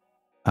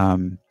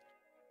 Um,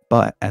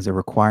 but as a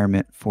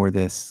requirement for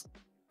this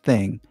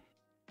thing,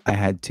 I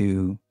had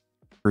to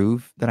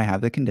prove that I have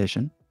the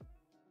condition,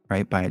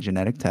 right, by a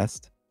genetic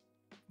test,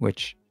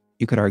 which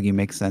you could argue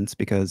makes sense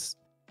because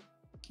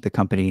the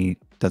company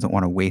doesn't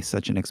want to waste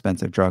such an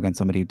expensive drug on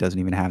somebody who doesn't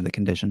even have the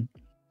condition.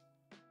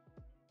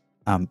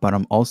 But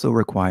I'm also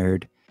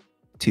required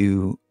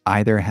to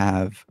either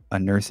have a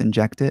nurse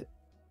inject it,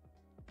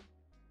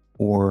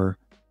 or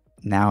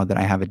now that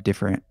I have a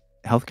different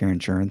healthcare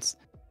insurance,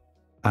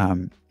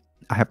 um,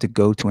 I have to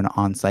go to an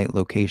on-site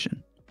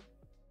location,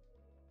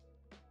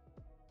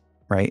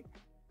 right?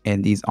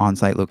 And these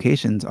on-site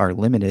locations are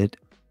limited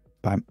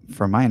by,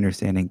 from my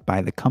understanding,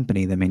 by the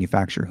company, the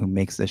manufacturer who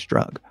makes this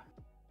drug.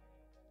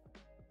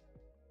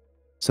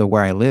 So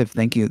where I live,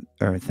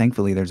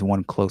 thankfully, there's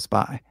one close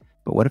by.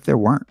 But what if there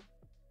weren't?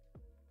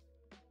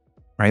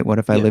 Right? What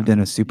if I Yeah. lived in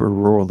a super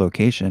rural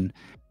location?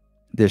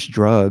 This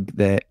drug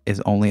that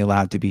is only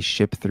allowed to be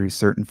shipped through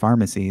certain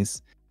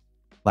pharmacies.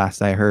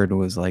 Last I heard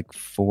was like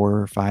 4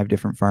 or 5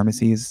 different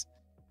pharmacies.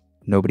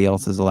 Nobody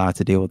else is allowed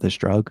to deal with this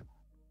drug.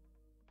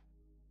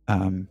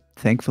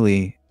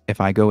 Thankfully, if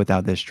I go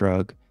without this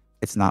drug,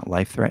 it's not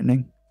life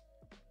threatening.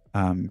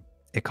 Um,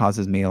 it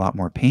causes me a lot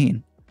more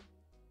pain,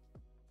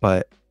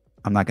 but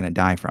I'm not going to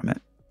die from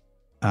it.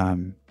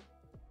 Um,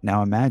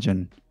 now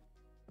imagine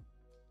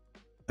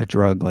a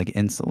drug like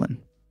insulin,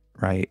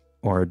 right?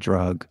 Or a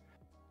drug,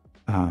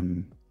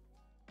 um,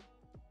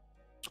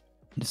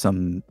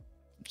 some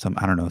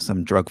I don't know,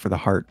 some drug for the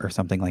heart or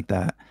something like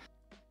that.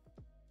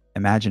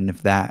 Imagine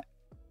if that,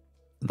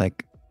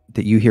 like,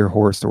 that you hear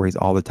horror stories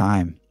all the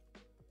time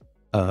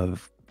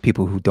of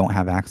people who don't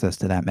have access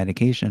to that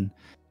medication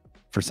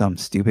for some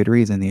stupid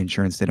reason. The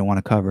insurance didn't want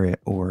to cover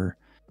it, or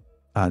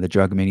the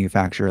drug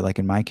manufacturer, like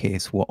in my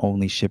case, will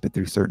only ship it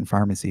through certain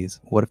pharmacies.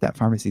 What if that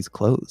pharmacy's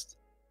closed?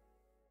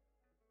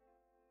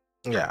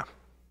 Yeah.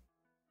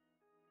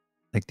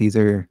 Like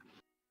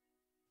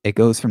it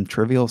goes from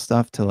trivial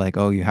stuff to like,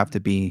 oh, you have to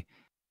be,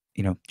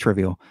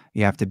 trivial.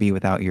 You have to be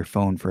without your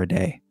phone for a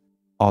day,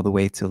 all the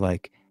way to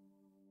like,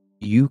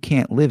 you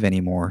can't live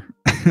anymore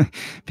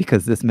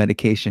because you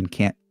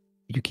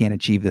can't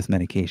achieve this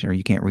medication, or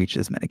you can't reach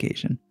this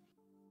medication.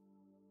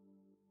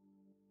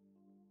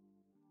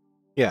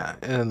 Yeah.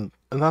 And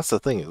that's the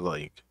thing, is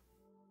like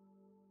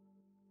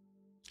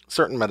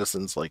certain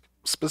medicines, like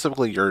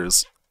specifically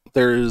yours,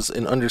 there's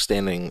an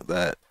understanding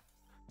that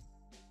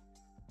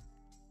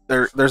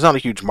there's not a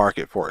huge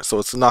market for it, so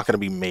it's not going to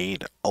be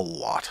made a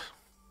lot.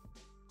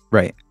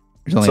 Right.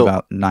 There's only So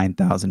about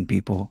 9,000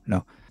 people.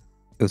 No,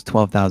 it was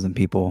 12,000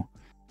 people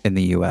in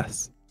the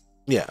US.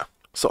 yeah,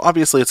 so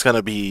obviously it's going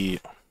to be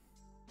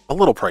a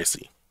little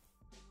pricey.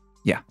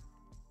 Yeah.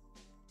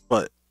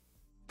 But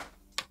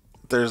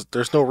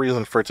there's no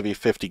reason for it to be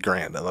 50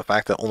 grand, and the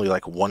fact that only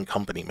like one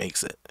company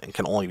makes it and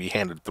can only be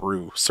handed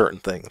through certain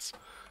things.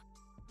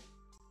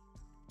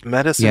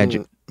 Yeah.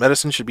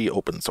 Medicine should be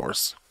open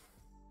source.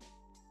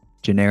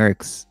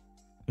 Generics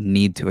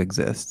need to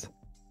exist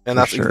And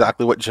for that's sure.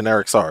 exactly what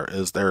generics are,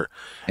 is they're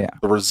Yeah.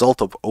 the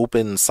result of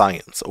open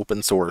science,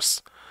 open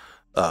source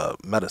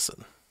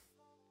medicine.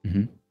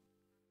 Hmm.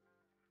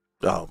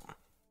 Um,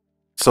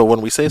 so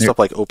when we say There, stuff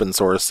like open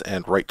source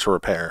and right to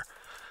repair,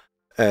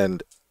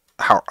 and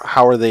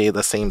how are they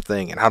the same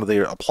thing, and how do they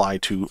apply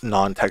to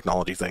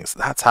non-technology things?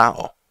 That's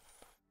how.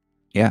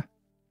 yeah.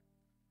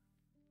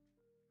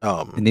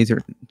 Um, And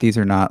these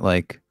are not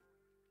like,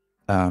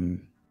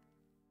 um,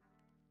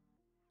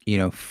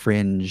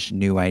 fringe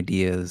new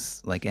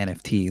ideas like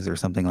NFTs or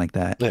something like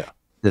that. yeah,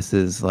 This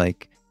is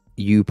like,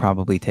 you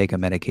probably take a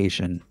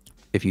medication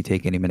if you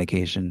take any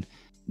medication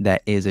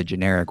that is a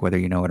generic, whether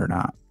you know it or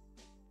not.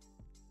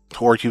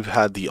 Or you've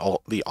had the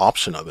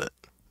option of it.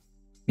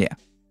 Yeah.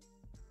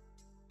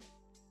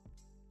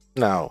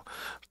 Now,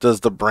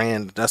 does the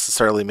brand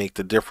necessarily make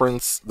the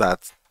difference?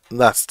 That's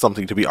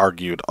something to be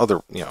argued.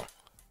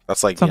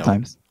 That's like,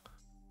 Sometimes.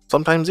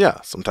 sometimes yeah,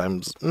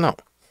 sometimes no.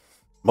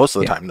 Most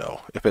of the Yeah. time,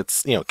 no. If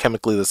it's,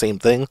 chemically the same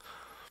thing,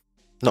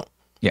 no.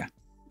 Yeah.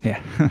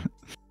 Yeah.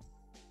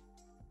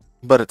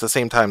 But at the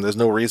same time, there's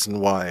no reason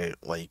why,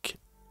 like,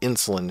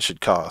 insulin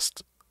should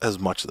cost as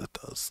much as it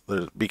does.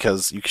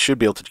 Because you should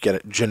be able to get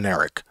it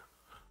generic.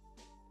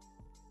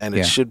 And it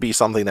Yeah. should be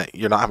something that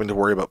you're not having to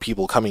worry about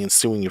people coming and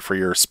suing you for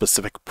your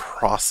specific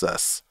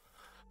process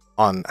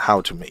on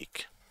how to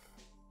make.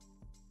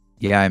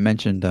 Yeah, I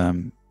mentioned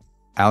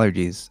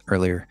allergies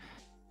earlier.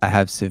 I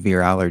have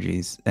severe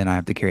allergies, and I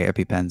have to carry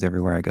EpiPens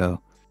everywhere I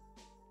go.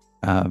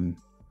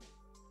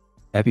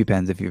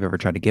 EpiPens, if you've ever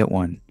tried to get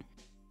one,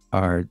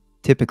 are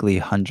typically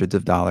hundreds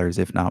of dollars,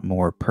 if not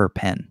more, per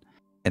pen,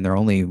 and they're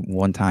only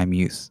one-time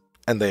use.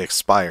 And they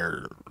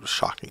expire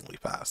shockingly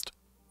fast.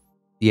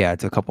 Yeah,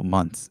 it's a couple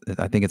months.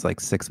 I think it's like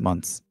 6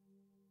 months.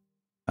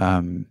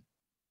 But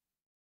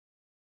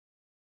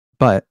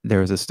there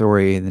was a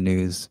story in the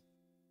news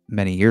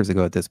many years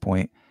ago at this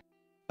point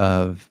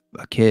of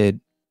a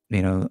kid,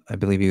 I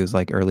believe he was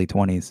like early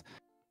 20s,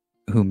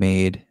 who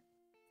made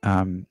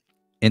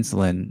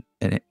insulin,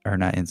 or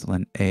not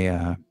insulin,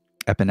 a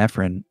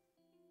epinephrine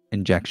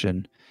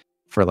injection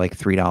for like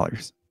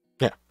 $3.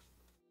 Yeah.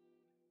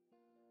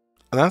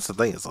 And that's the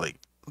thing, is like,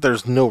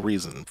 there's no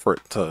reason for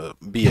it to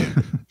be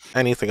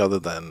anything other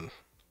than...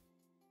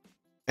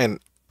 And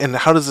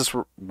how does this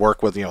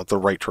work with, the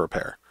right to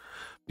repair?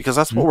 Because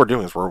that's what we're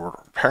doing, is we're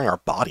repairing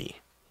our body.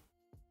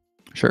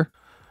 Sure.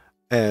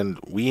 And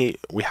we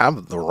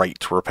have the right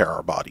to repair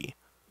our body.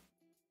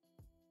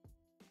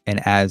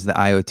 And as the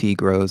IoT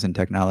grows and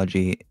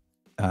technology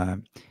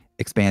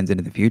expands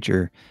into the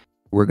future,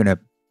 we're going to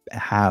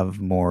have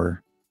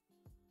more,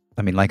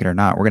 like it or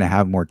not, we're going to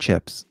have more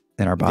chips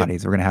in our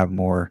bodies. Yep. We're going to have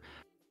more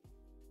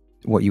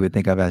what you would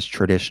think of as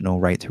traditional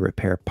right to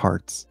repair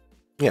parts.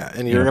 Yeah,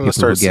 and you're going to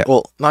start...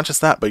 Well, not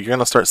just that, but you're going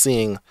to start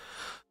seeing,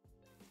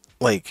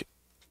 like,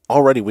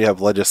 already we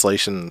have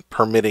legislation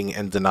permitting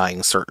and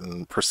denying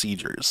certain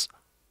procedures.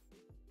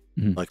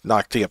 Mm-hmm. Like,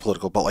 not to get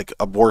political, but like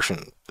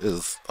abortion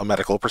is a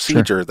medical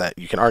procedure that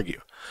you can argue.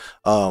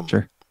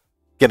 Sure.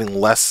 Getting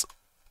less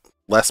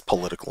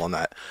political on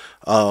that.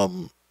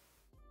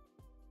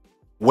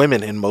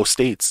 Women in most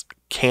states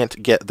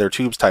can't get their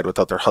tubes tied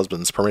without their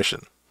husband's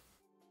permission.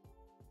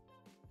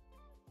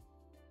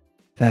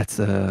 That's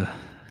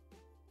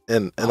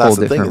and that's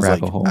the thing, is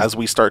like, as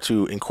we start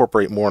to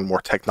incorporate more and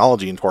more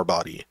technology into our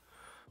body,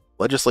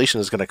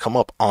 legislation is going to come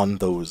up on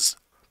those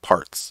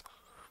parts.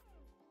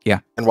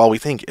 Yeah. And while we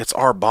think it's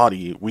our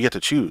body, we get to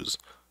choose,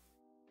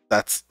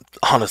 that's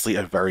honestly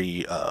a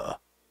very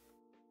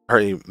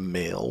very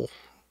male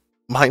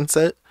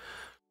mindset,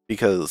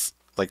 because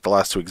like the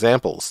last two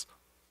examples,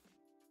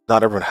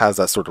 not everyone has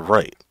that sort of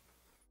right.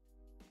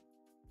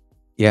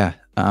 Yeah.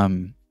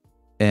 And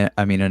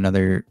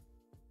another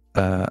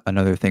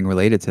thing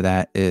related to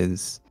that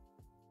is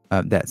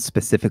that's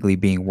specifically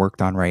being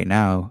worked on right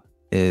now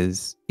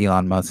is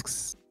Elon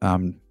Musk's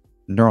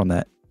neural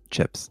net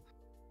chips,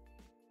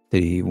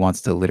 that he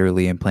wants to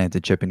literally implant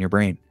a chip in your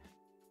brain.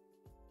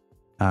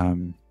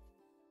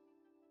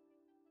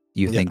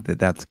 You think that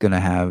that's going to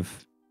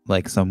have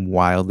like some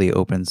wildly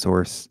open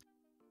source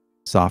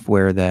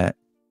software that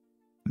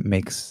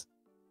makes,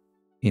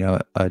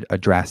 a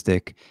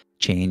drastic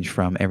change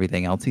from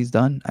everything else he's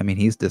done? I mean,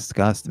 he's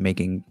discussed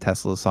making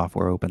Tesla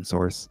software open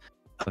source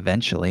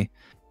eventually.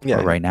 Yeah,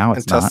 but right now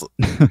it's Tesla,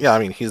 not. Yeah, I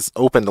mean, he's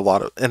opened a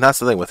lot of, and that's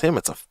the thing with him,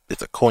 it's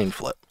a coin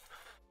flip,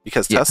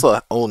 because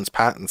Tesla owns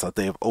patents that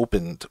they've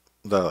opened,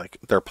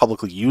 they're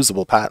publicly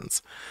usable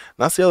patents.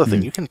 And that's the other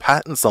thing. You can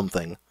patent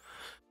something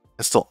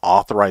and still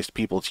authorize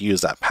people to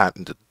use that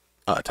patented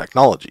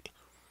technology.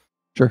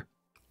 Sure.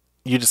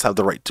 You just have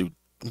the right to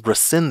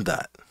rescind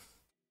that.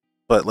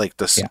 But like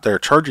their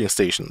charging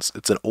stations,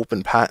 it's an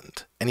open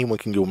patent. Anyone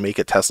can go make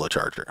a Tesla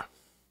charger.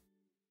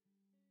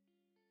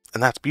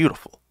 And that's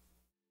beautiful.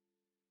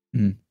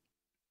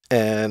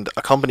 And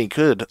a company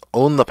could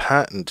own the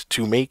patent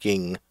to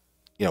making,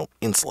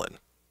 insulin.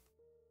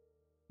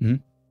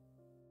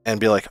 And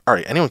be like, all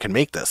right, anyone can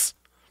make this,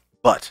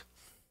 but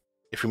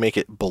if you make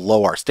it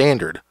below our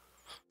standard,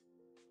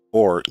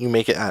 or you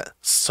make it at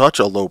such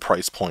a low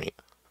price point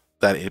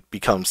that it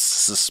becomes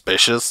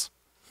suspicious,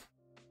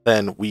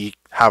 then we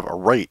have a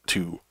right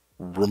to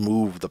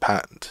remove the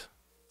patent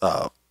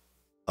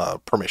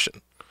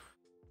permission.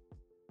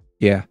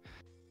 Yeah,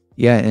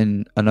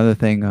 and another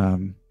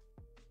thing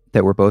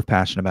that we're both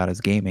passionate about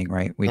is gaming,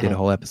 right? We did a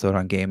whole episode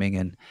on gaming,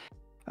 and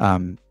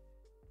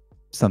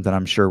something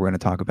I'm sure we're going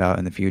to talk about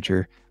in the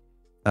future.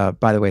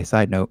 By the way,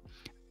 side note,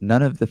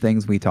 none of the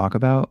things we talk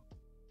about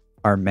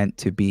are meant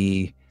to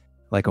be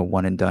like a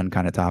one and done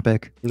kind of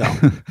topic. No.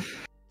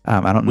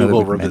 I don't know that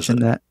we've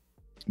mentioned that,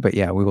 but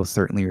yeah, we will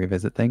certainly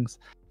revisit things.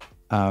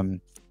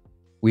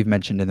 we've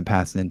mentioned in the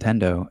past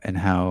Nintendo and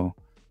how,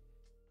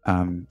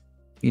 um,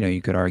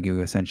 you could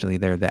argue essentially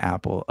they're the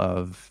Apple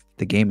of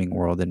the gaming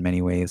world in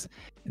many ways.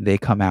 They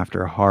come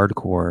after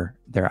hardcore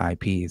their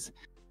IPs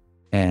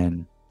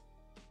and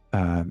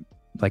um,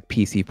 like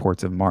PC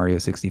ports of Mario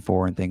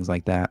 64 and things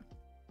like that.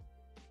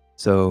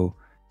 So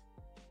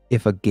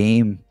if a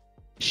game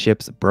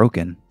ships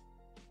broken,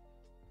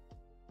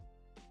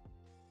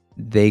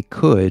 the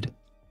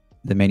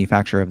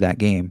manufacturer of that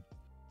game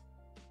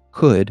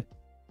could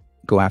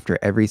go after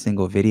every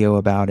single video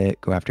about it,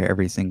 go after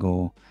every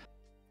single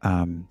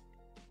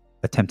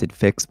attempted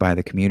fix by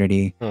the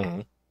community.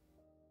 Mm-hmm.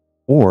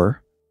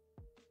 Or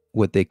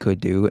what they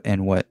could do,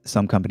 and what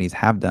some companies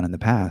have done in the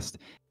past,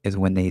 is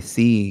when they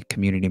see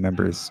community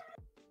members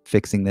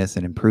fixing this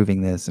and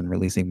improving this and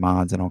releasing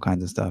mods and all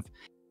kinds of stuff,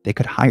 they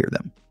could hire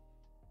them.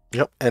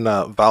 Yep, and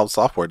Valve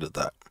Software did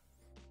that.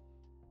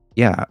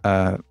 Yeah,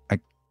 I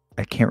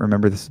can't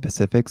remember the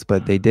specifics,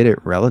 but they did it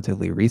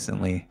relatively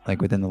recently,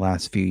 like within the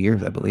last few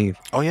years, I believe.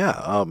 Oh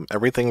yeah,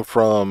 everything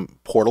from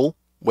Portal,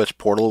 which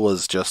Portal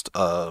was just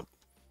it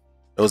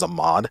was a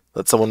mod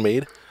that someone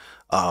made,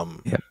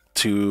 Yep.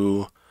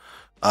 to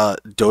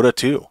Dota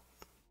 2.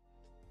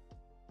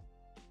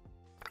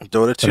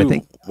 Dota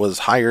 2 was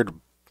hired,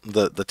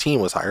 the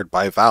team was hired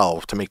by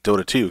Valve to make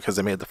Dota 2 because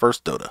they made the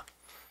first Dota.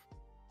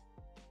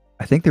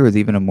 I think there was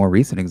even a more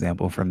recent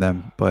example from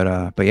them,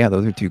 but yeah,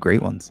 those are two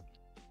great ones.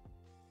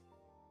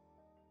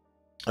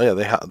 Oh yeah,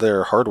 they have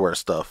their hardware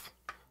stuff.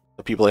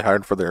 The people they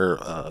hired for their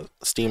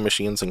Steam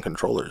machines and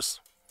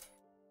controllers.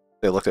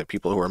 They looked at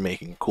people who were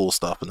making cool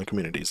stuff in the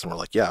communities and were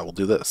like, "Yeah, we'll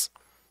do this."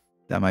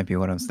 That might be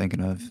what I was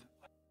thinking of.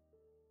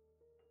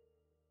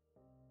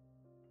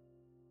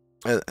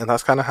 And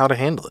that's kind of how to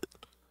handle it.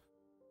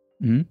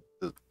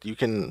 Mm-hmm. You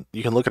can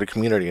look at a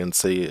community and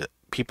see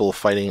people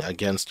fighting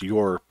against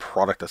your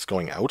product that's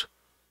going out,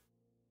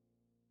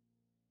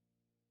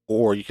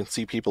 or you can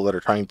see people that are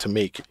trying to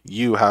make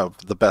you have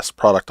the best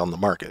product on the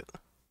market.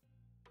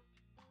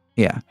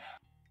 Yeah.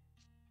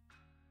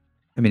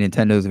 I mean,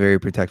 Nintendo's very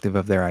protective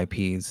of their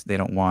IPs. They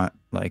don't want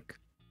like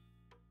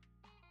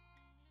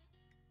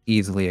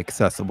easily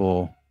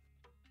accessible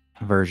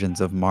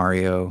versions of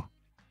Mario,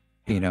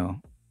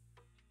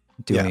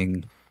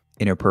 doing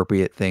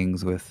inappropriate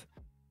things with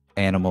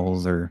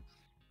animals, or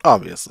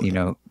obviously,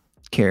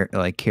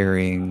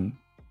 carrying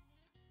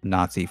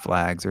Nazi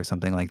flags or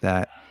something like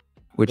that,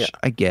 which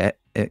I get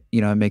it,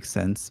 it makes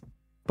sense,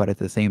 but at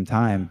the same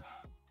time,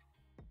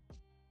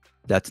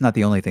 that's not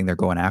the only thing they're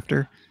going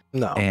after.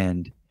 No.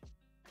 And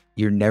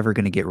you're never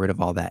going to get rid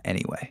of all that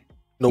anyway,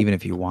 even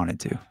if you wanted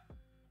to.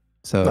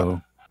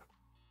 So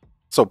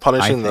so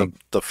punishing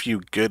the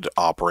few good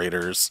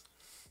operators.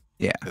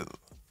 Yeah.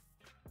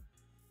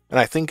 And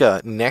I think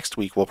next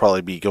week we'll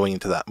probably be going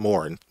into that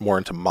more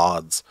into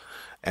mods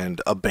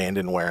and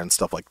abandonware and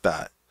stuff like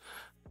that.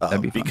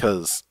 That'd be fun.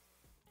 Because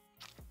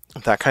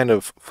that kind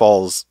of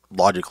falls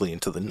logically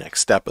into the next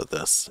step of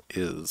this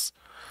is,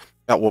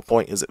 at what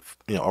point is it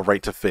a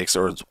right to fix,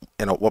 and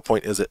at what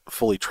point is it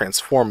fully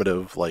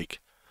transformative, like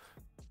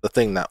the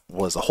thing that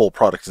was a whole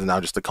product is now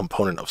just a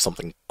component of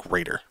something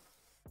greater.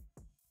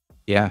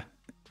 Yeah,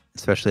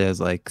 especially as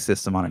like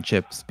system on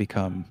chips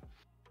become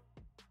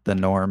the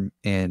norm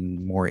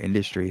in more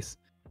industries.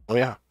 Oh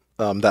yeah,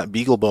 that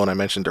BeagleBone I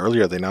mentioned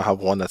earlier, they now have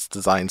one that's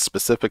designed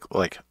specific,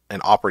 like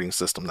an operating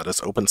system that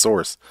is open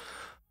source,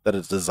 that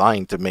is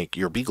designed to make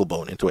your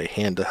BeagleBone into a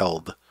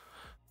handheld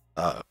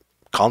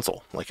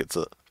console. Like it's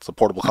a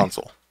portable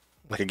console,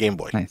 like a Game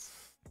Boy. Nice.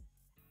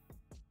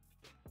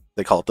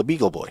 They call it the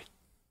Beagle Boy.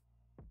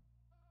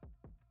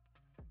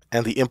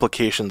 And the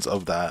implications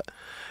of that,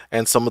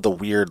 and some of the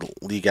weird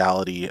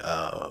legality,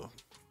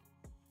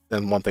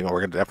 and one thing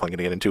we're definitely going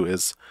to get into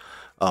is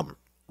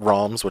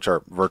ROMs, which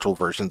are virtual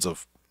versions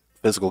of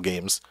physical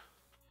games,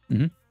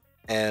 and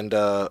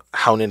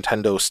how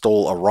Nintendo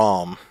stole a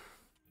ROM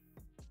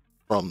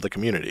from the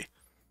community,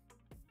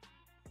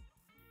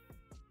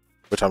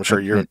 which I'm sure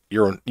you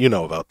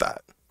know about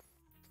that.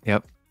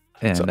 Yep,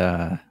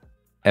 and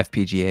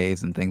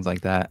FPGAs and things like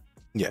that.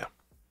 Yeah,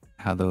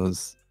 how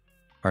those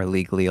are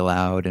legally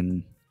allowed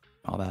and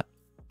all that.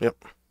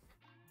 Yep.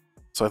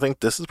 So I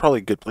think this is probably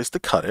a good place to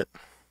cut it.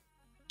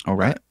 All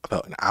right.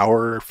 About an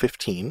hour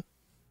 15.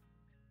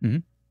 Mm-hmm.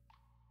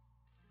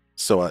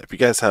 So if you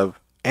guys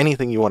have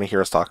anything you want to hear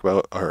us talk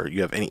about, or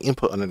you have any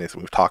input on anything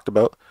we've talked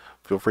about,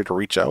 feel free to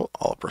reach out.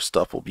 All of our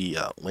stuff will be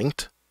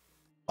linked.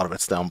 A lot of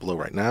it's down below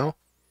right now.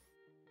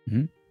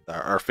 Mm-hmm.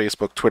 Our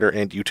Facebook, Twitter,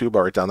 and YouTube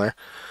are right down there.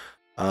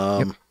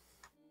 Yep.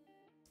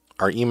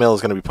 Our email is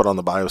going to be put on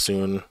the bio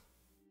soon,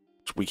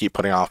 which we keep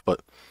putting off,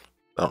 but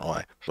I don't know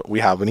why. But we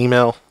have an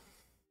email.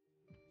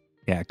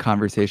 Yeah,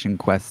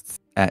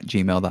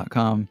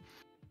 conversationquests@gmail.com.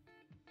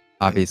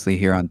 Obviously,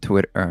 here on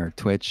Twitter or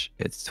Twitch,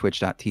 it's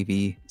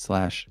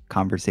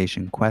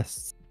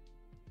twitch.tv/conversationquests.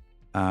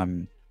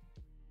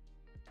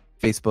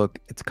 Facebook,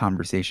 it's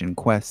Conversation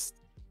Quest,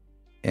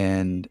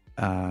 and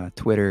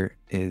Twitter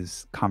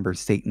is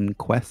Conversating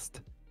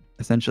Quest,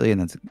 essentially,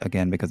 and that's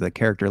again because of the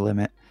character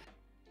limit.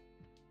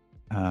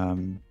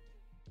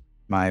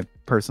 My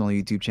personal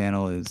YouTube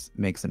channel is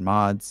Makes and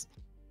Mods.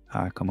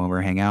 Come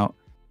over, hang out.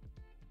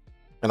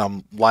 And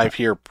I'm live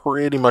here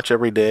pretty much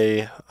every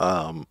day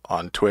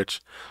on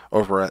Twitch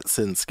over at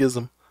Sin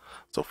Schism.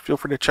 So feel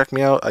free to check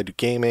me out. I do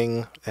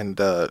gaming and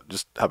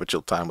just have a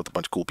chill time with a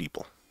bunch of cool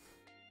people.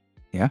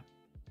 Yeah.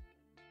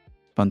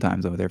 Fun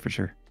times over there for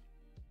sure.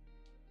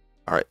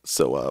 All right.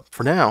 So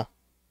for now,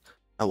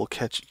 I will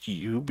catch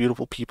you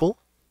beautiful people.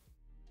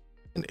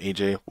 And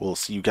AJ, we'll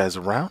see you guys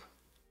around.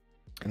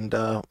 And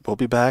we'll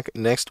be back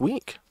next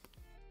week.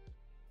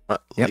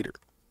 Yep. Later.